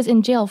 but he was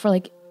in jail for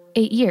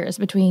 8 years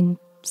between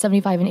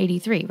 75 and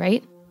 83,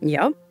 right?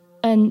 Yep.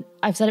 And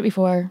I've said it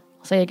before,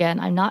 I'll say it again,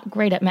 I'm not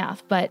great at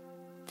math, but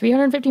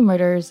 350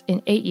 murders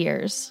in 8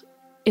 years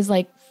is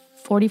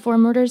 44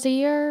 murders a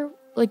year.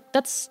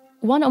 That's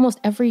one almost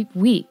every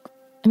week.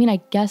 I mean,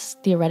 I guess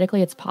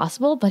theoretically it's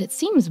possible, but it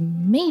seems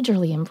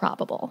majorly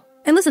improbable.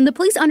 And listen, the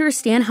police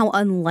understand how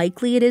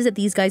unlikely it is that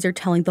these guys are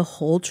telling the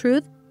whole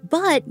truth.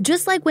 But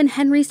just like when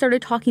Henry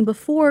started talking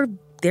before,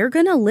 they're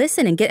going to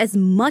listen and get as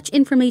much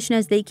information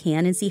as they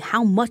can and see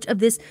how much of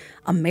this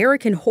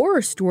American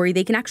horror story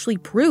they can actually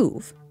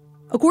prove.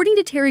 According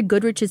to Terry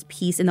Goodrich's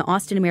piece in the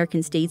Austin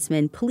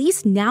American-Statesman,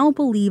 police now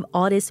believe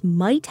Audis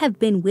might have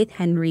been with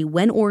Henry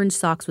when Orange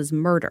Socks was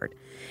murdered.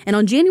 And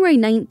on January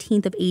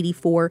 19th of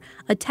 1984,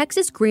 a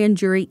Texas grand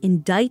jury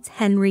indicts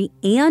Henry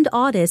and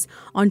Audis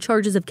on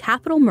charges of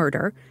capital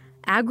murder,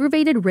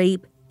 aggravated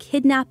rape,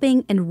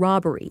 kidnapping, and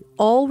robbery,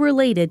 all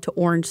related to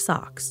Orange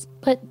Socks.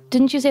 But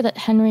didn't you say that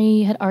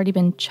Henry had already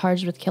been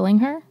charged with killing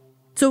her?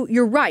 So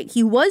you're right.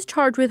 He was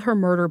charged with her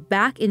murder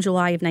back in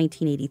July of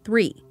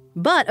 1983.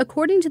 But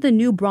according to the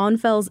New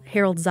Braunfels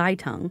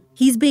Herald-Zeitung,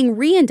 he's being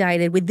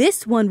re-indicted, with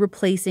this one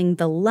replacing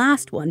the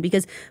last one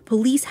because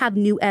police have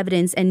new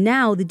evidence and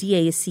now the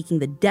DA is seeking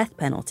the death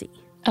penalty.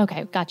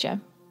 Okay,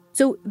 gotcha.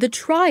 So the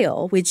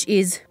trial, which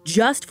is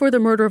just for the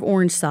murder of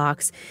Orange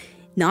Socks,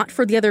 not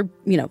for the other,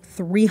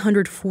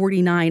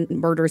 349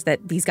 murders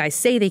that these guys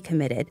say they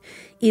committed,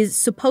 is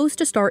supposed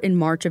to start in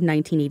March of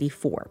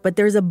 1984. But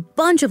there's a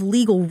bunch of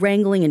legal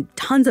wrangling and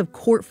tons of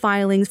court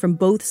filings from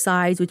both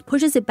sides, which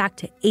pushes it back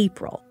to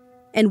April.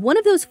 And one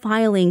of those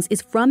filings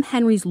is from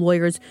Henry's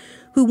lawyers,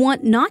 who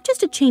want not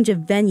just a change of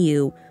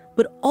venue,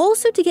 but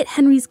also to get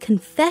Henry's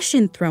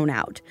confession thrown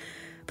out.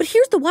 But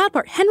here's the wild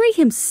part. Henry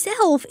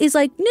himself is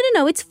like,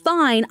 no, it's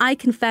fine. I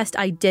confessed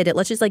I did it.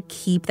 Let's just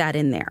keep that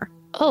in there.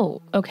 Oh,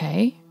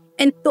 okay.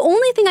 And the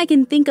only thing I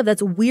can think of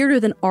that's weirder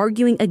than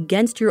arguing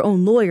against your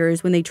own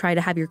lawyers when they try to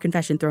have your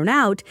confession thrown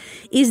out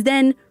is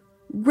then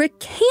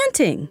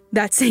recanting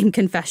that same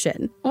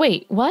confession.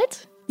 Wait,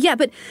 what? Yeah,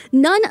 but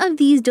none of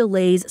these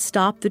delays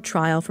stop the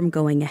trial from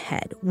going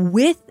ahead,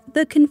 with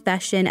the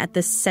confession at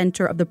the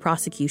center of the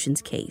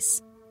prosecution's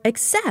case.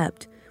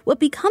 Except what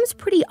becomes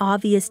pretty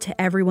obvious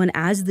to everyone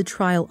as the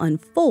trial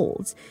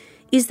unfolds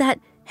is that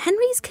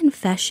Henry's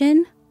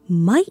confession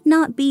might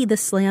not be the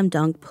slam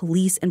dunk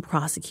police and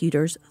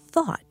prosecutors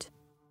thought.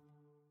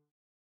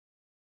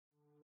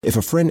 If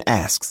a friend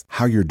asks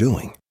how you're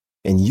doing,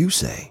 and you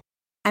say,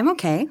 I'm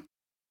okay,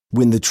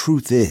 when the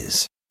truth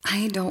is,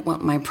 I don't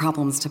want my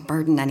problems to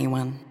burden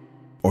anyone.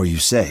 Or you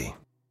say,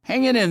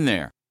 hang it in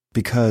there.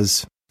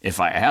 Because if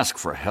I ask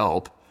for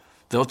help,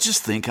 they'll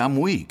just think I'm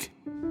weak.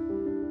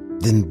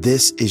 Then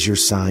this is your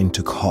sign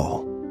to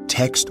call,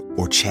 text,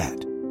 or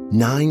chat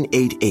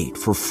 988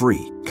 for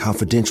free,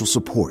 confidential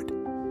support.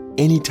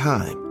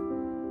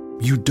 Anytime.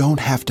 You don't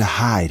have to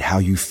hide how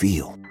you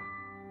feel.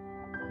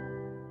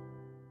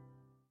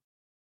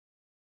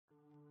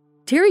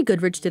 Terry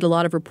Goodrich did a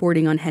lot of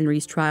reporting on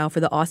Henry's trial for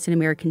the Austin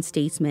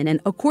American-Statesman,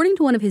 and according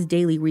to one of his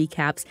daily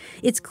recaps,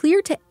 it's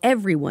clear to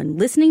everyone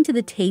listening to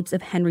the tapes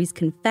of Henry's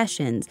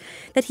confessions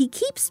that he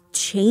keeps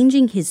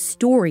changing his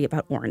story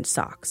about Orange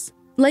Socks.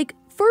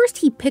 First,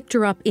 he picked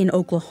her up in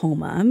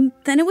Oklahoma,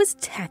 then it was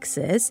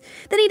Texas,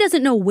 then he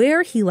doesn't know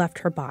where he left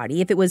her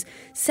body, if it was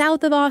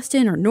south of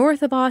Austin or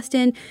north of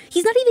Austin.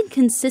 He's not even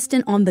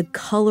consistent on the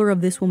color of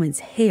this woman's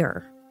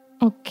hair.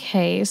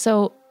 Okay,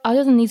 so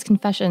other than these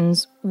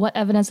confessions, what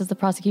evidence does the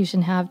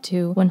prosecution have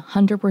to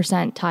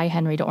 100% tie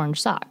Henry to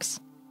Orange Socks?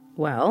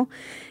 Well,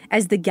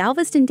 as the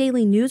Galveston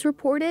Daily News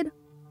reported,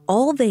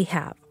 all they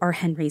have are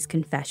Henry's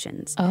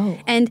confessions. Oh.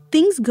 And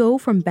things go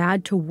from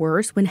bad to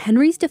worse when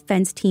Henry's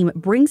defense team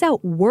brings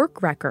out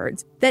work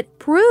records that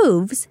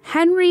proves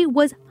Henry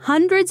was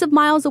hundreds of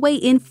miles away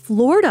in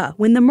Florida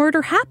when the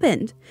murder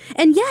happened.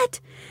 And yet,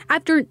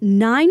 after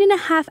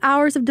 9.5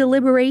 hours of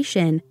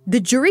deliberation, the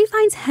jury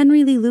finds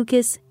Henry Lee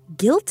Lucas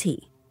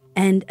guilty.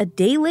 And a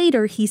day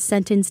later, he's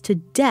sentenced to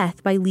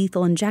death by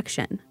lethal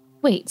injection.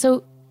 Wait,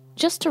 so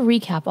just to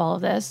recap all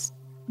of this,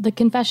 the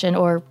confession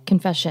or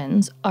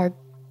confessions are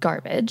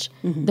garbage.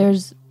 Mm-hmm.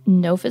 There's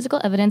no physical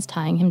evidence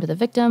tying him to the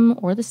victim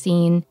or the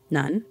scene.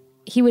 None.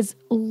 He was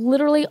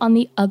literally on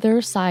the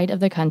other side of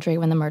the country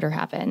when the murder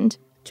happened.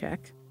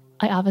 Check.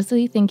 I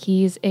obviously think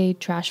he's a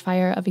trash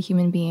fire of a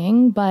human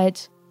being,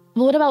 but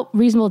what about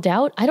reasonable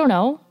doubt? I don't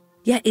know.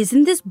 Yeah,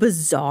 isn't this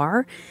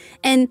bizarre?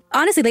 And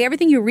honestly,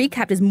 everything you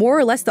recapped is more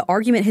or less the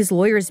argument his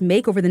lawyers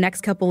make over the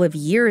next couple of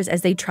years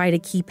as they try to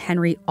keep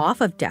Henry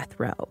off of death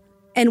row.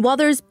 And while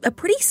there's a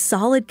pretty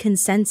solid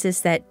consensus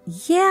that,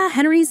 yeah,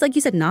 Henry's, like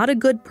you said, not a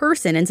good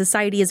person and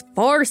society is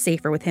far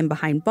safer with him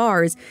behind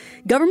bars,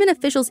 government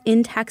officials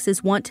in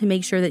Texas want to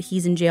make sure that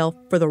he's in jail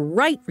for the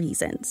right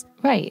reasons.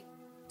 Right.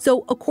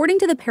 So according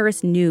to the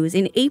Paris News,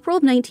 in April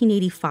of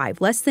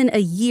 1985, less than a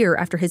year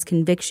after his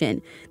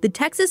conviction, the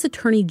Texas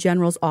Attorney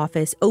General's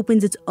office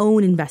opens its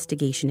own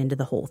investigation into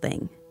the whole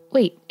thing.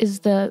 Wait,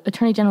 is the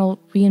Attorney General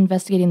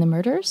reinvestigating the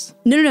murders?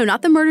 No,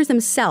 not the murders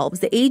themselves.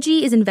 The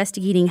AG is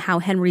investigating how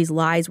Henry's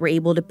lies were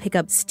able to pick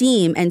up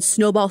steam and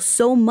snowball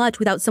so much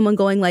without someone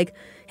going like,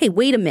 hey,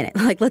 wait a minute,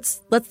 let's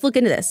look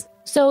into this.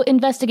 So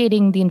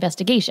investigating the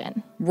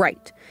investigation.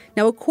 Right.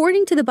 Now,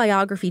 according to the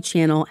Biography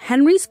Channel,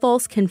 Henry's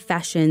false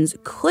confessions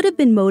could have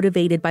been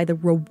motivated by the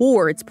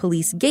rewards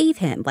police gave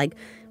him, like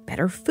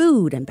better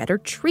food and better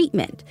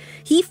treatment.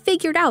 He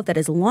figured out that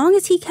as long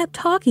as he kept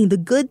talking, the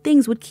good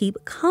things would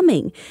keep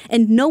coming.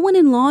 And no one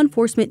in law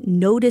enforcement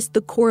noticed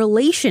the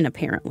correlation,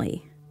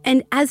 apparently.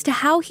 And as to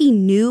how he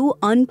knew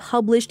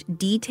unpublished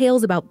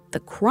details about the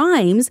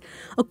crimes,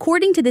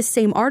 according to this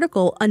same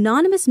article,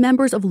 anonymous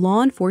members of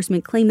law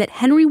enforcement claim that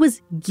Henry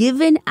was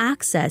given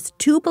access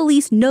to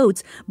police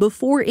notes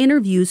before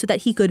interviews so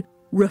that he could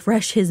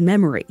refresh his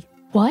memory.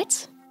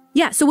 What?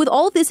 Yeah, so with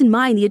all of this in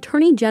mind, the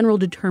Attorney General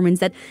determines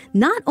that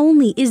not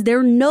only is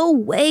there no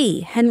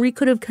way Henry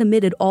could have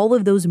committed all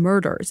of those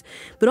murders,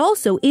 but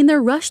also in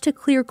their rush to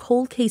clear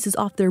cold cases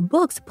off their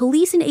books,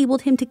 police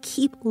enabled him to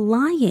keep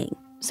lying.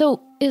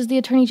 So is the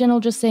Attorney General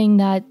just saying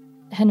that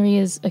Henry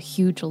is a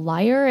huge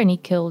liar and he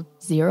killed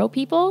 0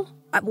 people?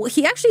 Well,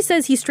 he actually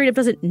says he straight up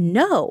doesn't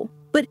know.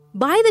 But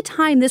by the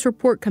time this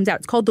report comes out,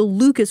 it's called the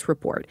Lucas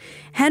Report,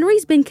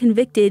 Henry's been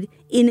convicted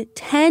in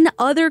 10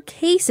 other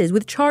cases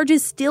with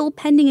charges still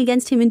pending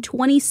against him in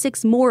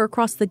 26 more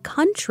across the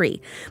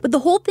country. But the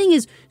whole thing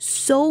is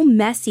so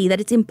messy that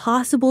it's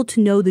impossible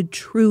to know the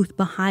truth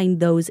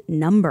behind those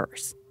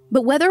numbers.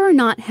 But whether or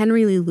not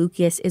Henry Lee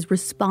Lucas is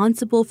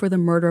responsible for the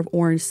murder of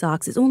Orange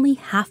Socks is only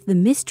half the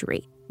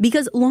mystery,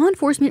 because law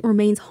enforcement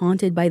remains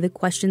haunted by the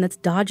question that's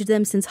dogged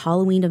them since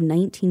Halloween of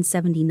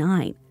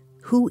 1979.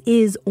 Who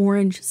is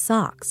Orange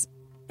Socks?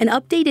 An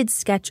updated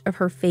sketch of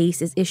her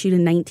face is issued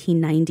in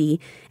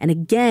 1990 and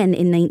again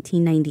in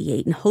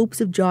 1998 in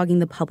hopes of jogging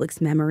the public's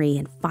memory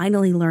and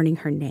finally learning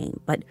her name,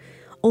 but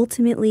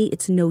ultimately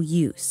it's no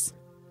use.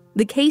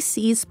 The case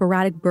sees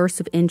sporadic bursts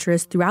of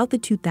interest throughout the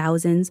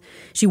 2000s.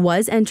 She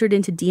was entered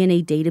into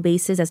DNA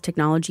databases as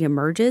technology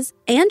emerges,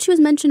 and she was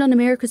mentioned on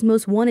America's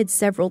Most Wanted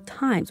several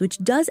times, which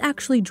does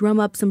actually drum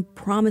up some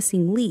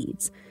promising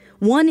leads.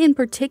 One in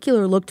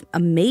particular looked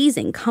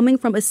amazing, coming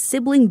from a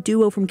sibling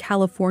duo from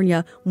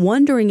California,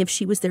 wondering if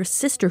she was their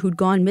sister who'd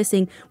gone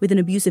missing with an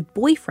abusive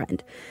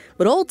boyfriend.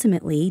 But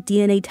ultimately,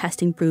 DNA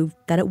testing proved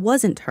that it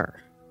wasn't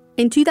her.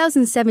 In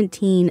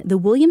 2017, the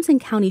Williamson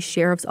County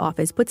Sheriff's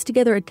Office puts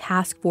together a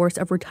task force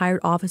of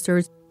retired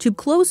officers to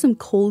close some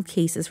cold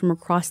cases from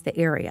across the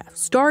area,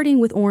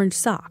 starting with Orange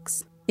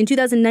Socks. In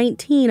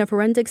 2019, a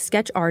forensic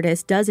sketch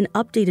artist does an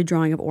updated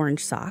drawing of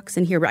Orange Socks,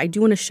 and here I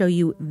do want to show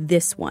you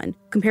this one,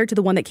 compared to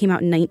the one that came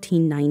out in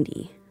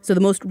 1990. So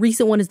the most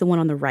recent one is the one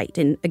on the right,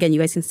 and again, you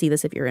guys can see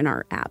this if you're in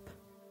our app.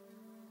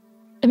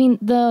 I mean,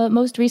 the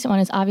most recent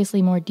one is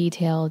obviously more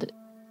detailed.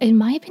 In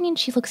my opinion,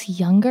 she looks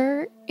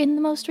younger in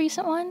the most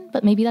recent one,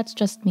 but maybe that's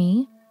just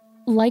me.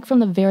 Like from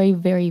the very,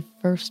 very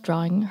first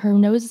drawing, her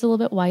nose is a little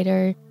bit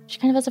wider. She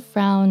kind of has a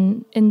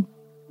frown. In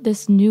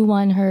this new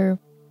one, her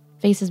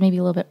face is maybe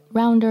a little bit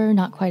rounder,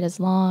 not quite as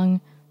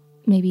long.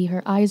 Maybe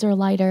her eyes are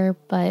lighter,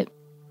 but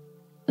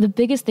the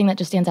biggest thing that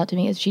just stands out to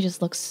me is she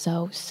just looks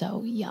so,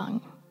 so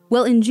young.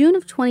 Well, in June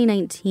of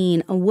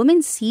 2019, a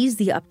woman sees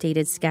the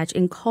updated sketch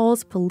and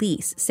calls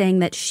police, saying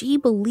that she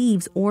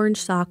believes Orange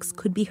Socks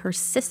could be her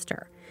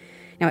sister.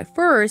 Now, at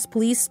first,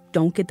 police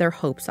don't get their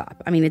hopes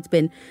up. I mean, it's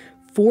been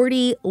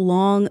 40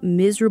 long,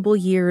 miserable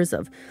years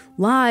of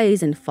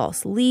lies and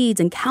false leads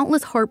and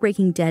countless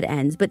heartbreaking dead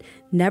ends. But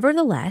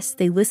nevertheless,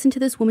 they listen to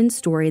this woman's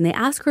story and they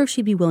ask her if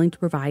she'd be willing to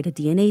provide a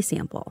DNA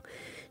sample.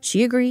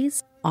 She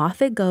agrees.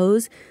 Off it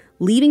goes,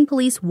 leaving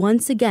police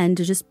once again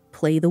to just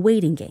play the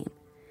waiting game.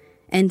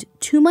 And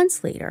 2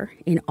 months later,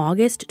 in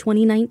August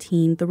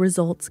 2019, the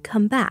results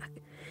come back.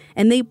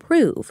 And they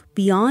prove,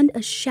 beyond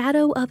a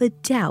shadow of a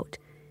doubt,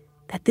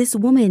 that this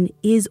woman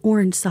is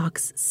Orange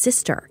Socks'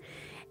 sister.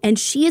 And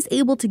she is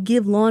able to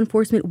give law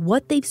enforcement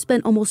what they've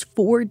spent almost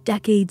 4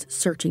 decades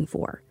searching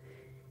for: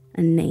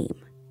 a name.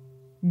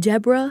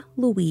 Deborah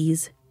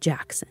Louise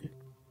Jackson.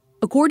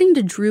 According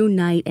to Drew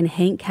Knight and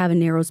Hank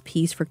Cavanero's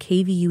piece for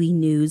KVUE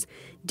News,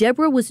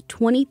 Deborah was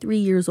 23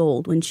 years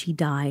old when she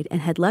died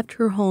and had left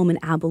her home in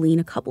Abilene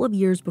a couple of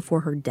years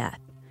before her death.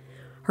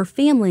 Her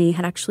family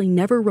had actually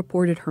never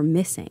reported her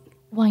missing.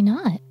 Why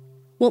not?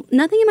 Well,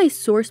 nothing in my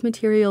source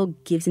material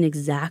gives an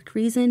exact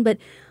reason, but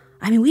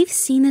I mean, we've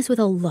seen this with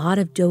a lot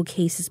of Doe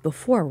cases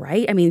before,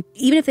 right? I mean,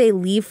 even if they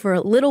leave for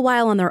a little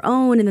while on their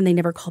own and then they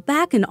never call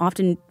back, and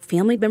often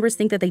family members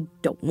think that they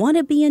don't want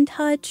to be in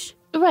touch.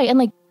 Right, and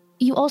like,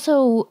 you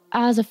also,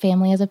 as a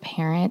family, as a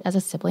parent, as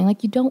a sibling,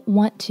 like, you don't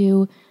want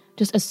to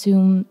just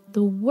assume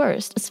the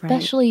worst,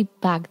 especially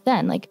back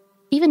then. Like,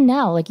 even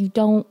now, like, you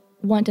don't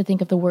want to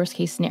think of the worst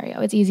case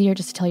scenario. It's easier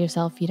just to tell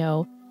yourself, you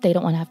know, they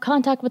don't want to have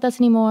contact with us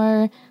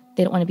anymore.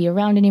 They don't want to be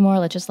around anymore.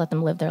 Let's just let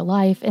them live their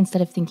life,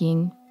 instead of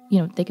thinking, you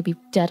know, they could be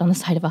dead on the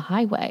side of a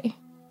highway.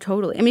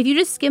 Totally. I mean, if you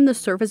just skim the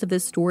surface of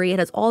this story, it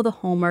has all the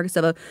hallmarks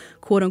of a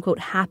quote-unquote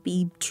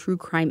happy true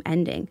crime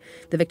ending.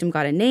 The victim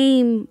got a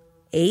name,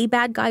 a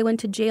bad guy went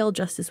to jail,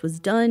 justice was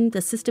done,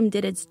 the system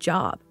did its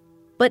job.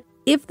 But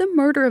if the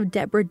murder of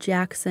Deborah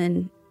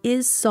Jackson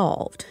is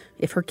solved,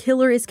 if her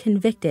killer is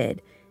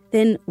convicted,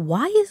 then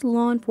why is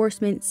law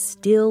enforcement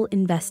still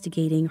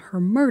investigating her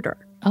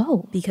murder?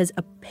 Oh. Because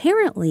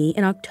apparently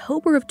in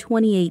October of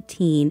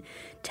 2018,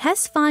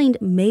 tests find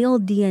male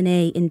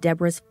DNA in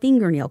Deborah's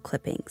fingernail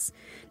clippings.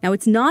 Now,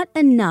 it's not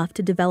enough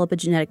to develop a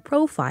genetic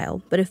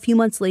profile, but a few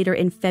months later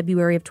in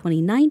February of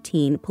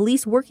 2019,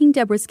 police working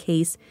Deborah's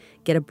case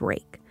get a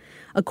break.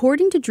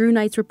 According to Drew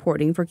Knight's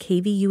reporting for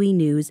KVUE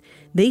News,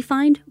 they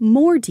find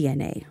more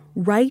DNA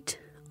right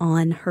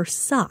on her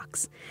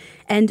socks.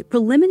 And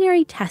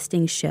preliminary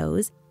testing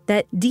shows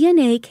that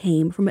DNA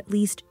came from at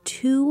least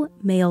 2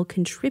 male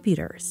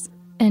contributors.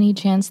 Any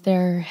chance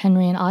they're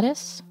Henry and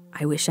Otis?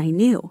 I wish I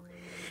knew.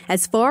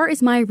 As far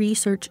as my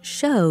research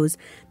shows,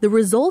 the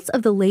results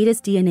of the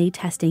latest DNA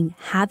testing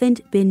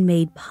haven't been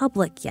made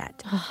public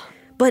yet.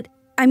 But,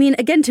 I mean,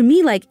 again, to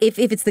me, like, if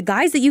it's the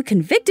guys that you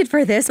convicted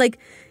for this, like,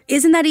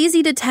 isn't that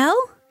easy to tell?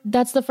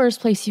 That's the first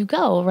place you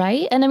go,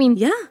 right? And I mean,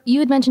 yeah. You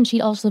had mentioned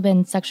she'd also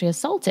been sexually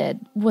assaulted.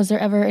 Was there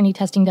ever any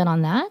testing done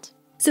on that?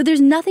 So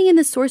there's nothing in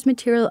the source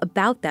material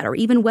about that, or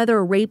even whether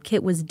a rape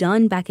kit was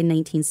done back in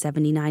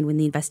 1979 when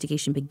the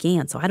investigation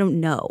began, so I don't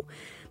know.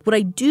 What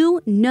I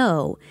do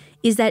know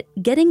is that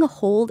getting a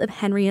hold of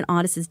Henry and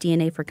Otis's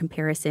DNA for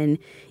comparison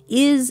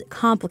is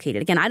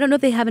complicated. Again, I don't know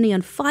if they have any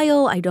on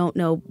file, I don't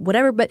know,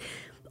 whatever, but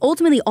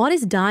ultimately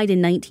Otis died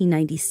in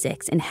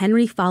 1996 and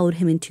Henry followed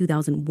him in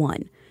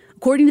 2001.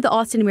 According to the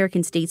Austin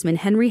American-Statesman,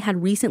 Henry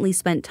had recently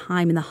spent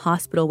time in the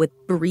hospital with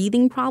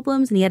breathing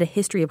problems and he had a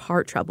history of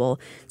heart trouble,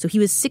 so he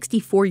was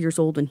 64 years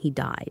old when he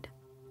died.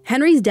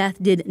 Henry's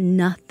death did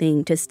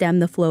nothing to stem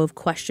the flow of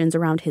questions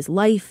around his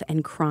life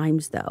and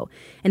crimes, though.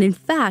 And in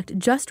fact,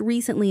 just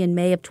recently in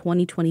May of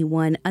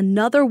 2021,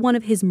 another one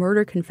of his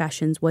murder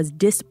confessions was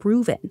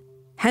disproven.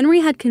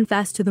 Henry had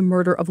confessed to the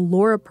murder of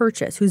Laura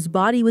Purchase, whose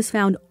body was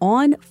found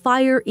on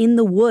fire in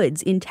the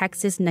woods in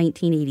Texas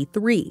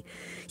 1983.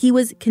 He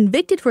was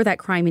convicted for that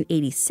crime in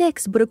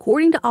 86, but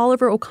according to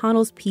Oliver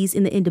O'Connell's piece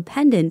in The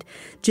Independent,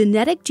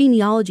 genetic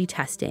genealogy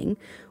testing,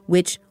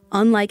 which,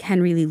 unlike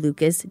Henry Lee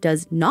Lucas,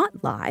 does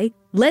not lie,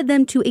 led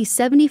them to a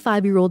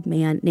 75-year-old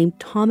man named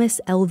Thomas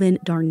Elvin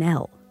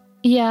Darnell.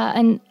 Yeah,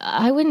 and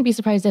I wouldn't be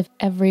surprised if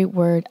every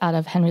word out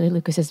of Henry Lee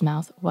Lucas's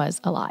mouth was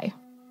a lie.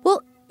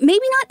 Well,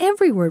 maybe not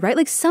every word, right?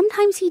 Like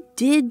sometimes he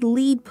did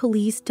lead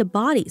police to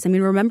bodies. I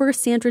mean, remember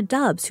Sandra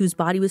Dubbs, whose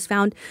body was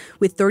found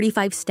with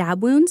 35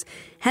 stab wounds?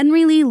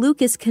 Henry Lee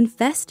Lucas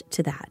confessed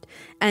to that.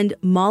 And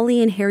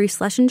Molly and Harry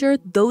Schlesinger,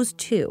 those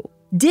two.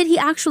 Did he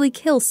actually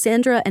kill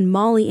Sandra and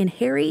Molly and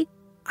Harry?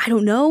 I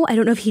don't know. I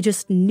don't know if he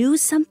just knew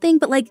something,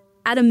 but like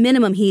at a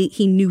minimum,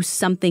 he knew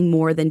something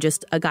more than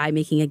just a guy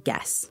making a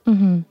guess.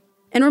 Mm-hmm.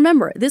 And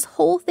remember, this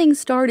whole thing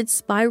started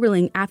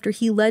spiraling after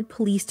he led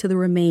police to the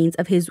remains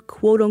of his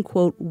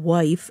quote-unquote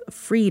wife,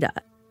 Frida.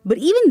 But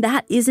even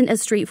that isn't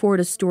as straightforward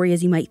a story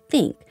as you might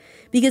think,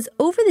 because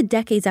over the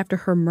decades after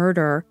her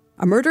murder,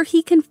 a murder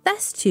he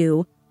confessed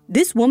to,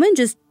 this woman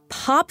just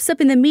pops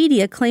up in the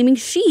media claiming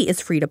she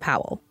is Frida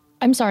Powell.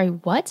 I'm sorry,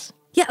 what?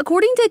 Yeah,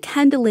 according to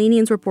Ken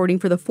Delaney's reporting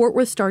for the Fort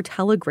Worth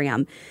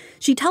Star-Telegram,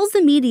 she tells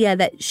the media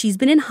that she's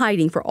been in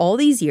hiding for all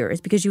these years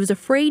because she was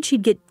afraid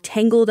she'd get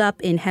tangled up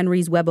in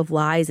Henry's web of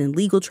lies and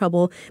legal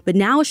trouble, but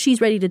now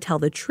she's ready to tell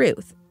the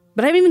truth.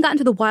 But I haven't even gotten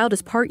to the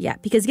wildest part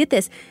yet, because get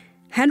this,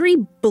 Henry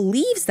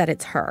believes that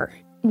it's her.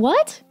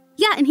 What?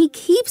 Yeah, and he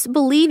keeps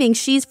believing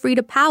she's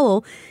Frida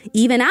Powell,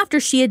 even after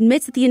she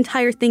admits that the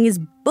entire thing is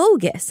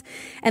bogus,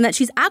 and that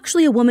she's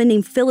actually a woman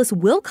named Phyllis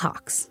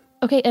Wilcox.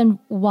 Okay, and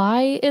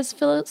why is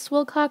Phyllis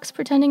Wilcox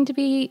pretending to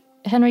be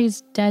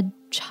Henry's dead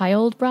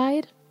child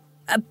bride?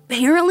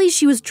 Apparently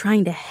she was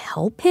trying to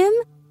help him.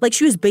 Like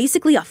she was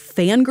basically a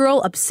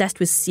fangirl obsessed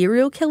with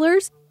serial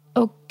killers.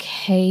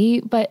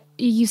 Okay, but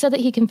you said that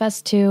he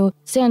confessed to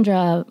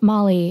Sandra,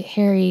 Molly,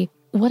 Harry.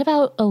 What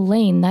about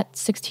Elaine, that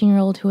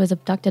 16-year-old who was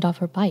abducted off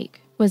her bike?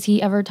 Was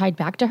he ever tied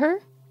back to her?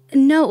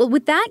 No,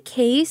 with that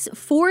case,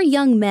 4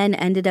 young men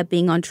ended up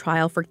being on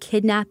trial for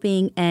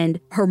kidnapping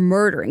and her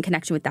murder in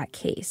connection with that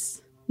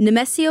case.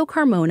 Nemesio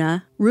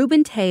Carmona,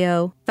 Ruben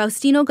Teo,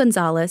 Faustino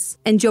Gonzalez,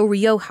 and Joe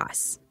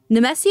Riojas.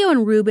 Nemesio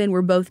and Ruben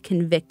were both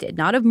convicted,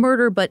 not of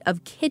murder, but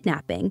of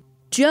kidnapping.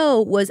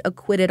 Joe was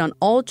acquitted on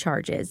all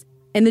charges,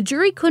 and the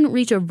jury couldn't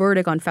reach a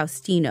verdict on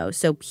Faustino,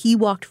 so he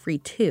walked free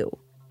too.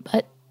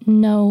 But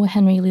no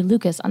Henry Lee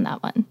Lucas on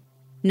that one.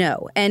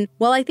 No, and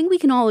while I think we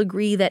can all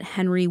agree that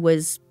Henry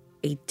was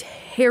a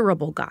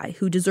terrible guy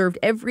who deserved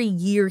every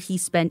year he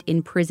spent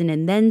in prison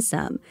and then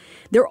some,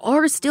 there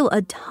are still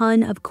a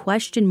ton of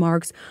question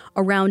marks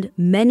around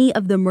many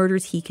of the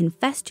murders he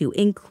confessed to,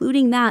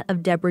 including that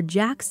of Deborah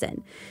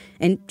Jackson.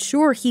 And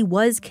sure, he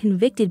was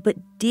convicted, but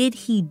did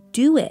he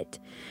do it?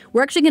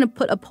 We're actually going to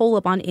put a poll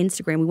up on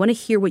Instagram. We want to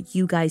hear what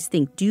you guys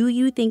think. Do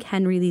you think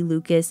Henry Lee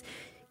Lucas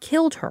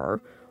killed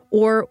her,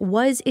 or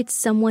was it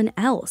someone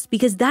else?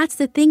 Because that's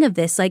the thing of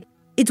this, like,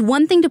 it's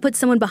one thing to put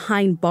someone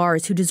behind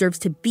bars who deserves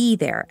to be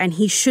there, and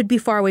he should be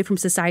far away from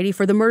society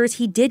for the murders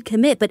he did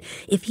commit. But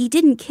if he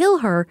didn't kill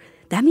her,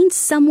 that means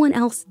someone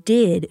else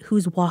did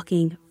who's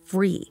walking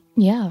free.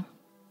 Yeah.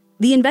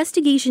 The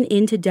investigation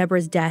into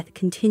Deborah's death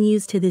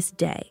continues to this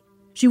day.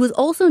 She was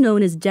also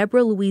known as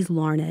Deborah Louise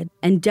Larned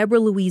and Deborah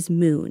Louise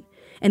Moon,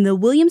 and the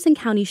Williamson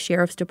County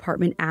Sheriff's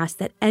Department asked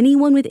that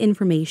anyone with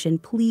information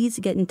please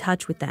get in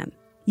touch with them.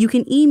 You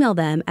can email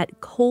them at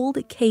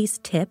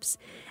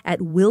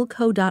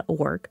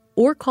coldcasetips@wilco.org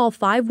or call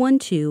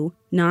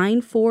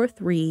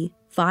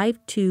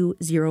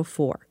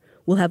 512-943-5204.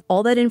 We'll have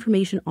all that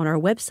information on our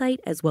website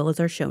as well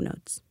as our show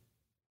notes.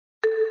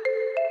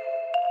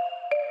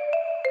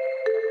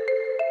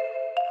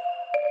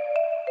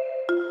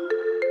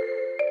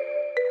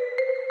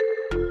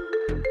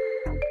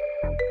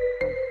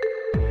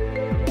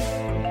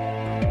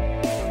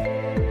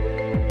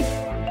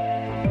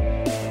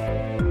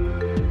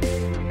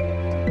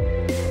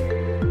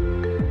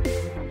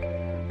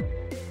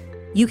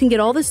 You can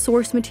get all the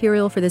source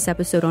material for this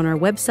episode on our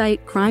website,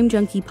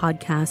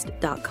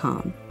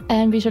 crimejunkiepodcast.com.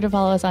 And be sure to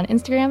follow us on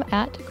Instagram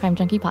at Crime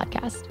Junkie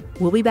Podcast.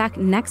 We'll be back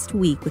next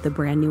week with a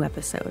brand new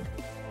episode.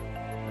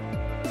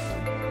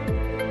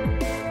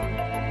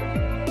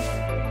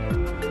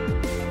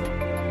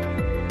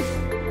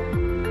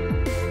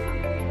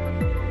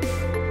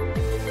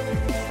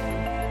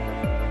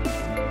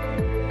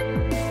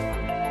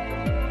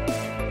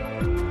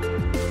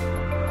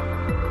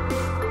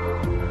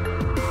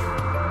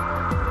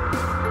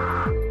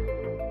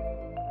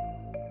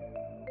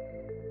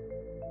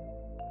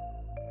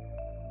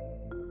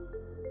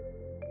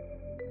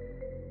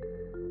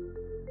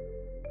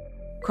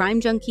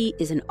 Crime Junkie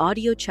is an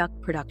Audio Chuck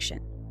production.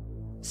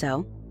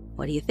 So,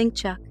 what do you think,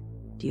 Chuck?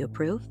 Do you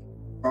approve?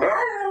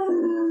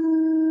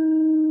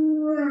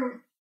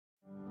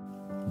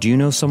 Do you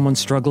know someone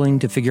struggling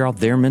to figure out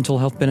their mental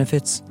health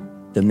benefits?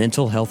 The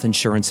Mental Health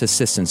Insurance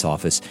Assistance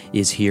Office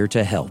is here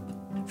to help.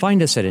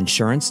 Find us at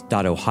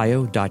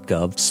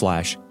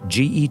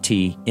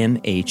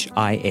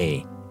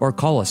insurance.ohio.gov/GETMHIA or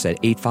call us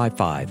at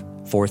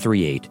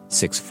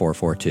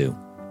 855-438-6442.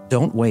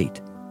 Don't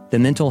wait. The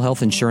Mental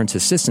Health Insurance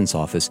Assistance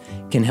Office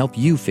can help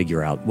you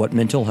figure out what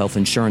mental health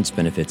insurance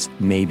benefits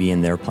may be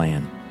in their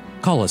plan.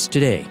 Call us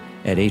today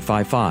at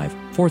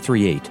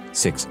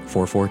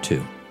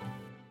 855-438-6442.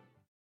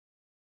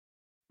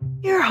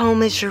 Your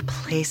home is your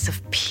place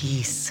of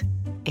peace.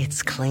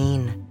 It's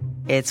clean.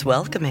 It's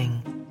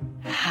welcoming.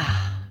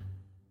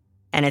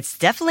 And it's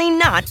definitely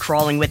not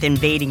crawling with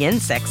invading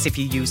insects if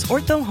you use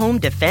Ortho Home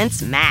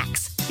Defense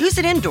Max. Use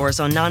it indoors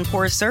on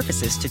non-porous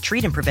surfaces to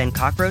treat and prevent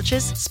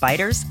cockroaches,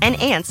 spiders, and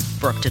ants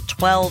for up to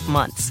 12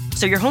 months.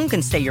 So your home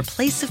can stay your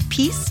place of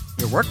peace,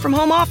 your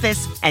work-from-home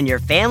office, and your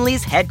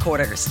family's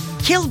headquarters.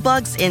 Kill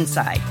bugs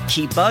inside,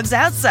 keep bugs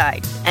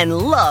outside, and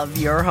love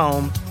your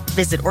home.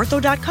 Visit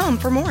ortho.com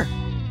for more.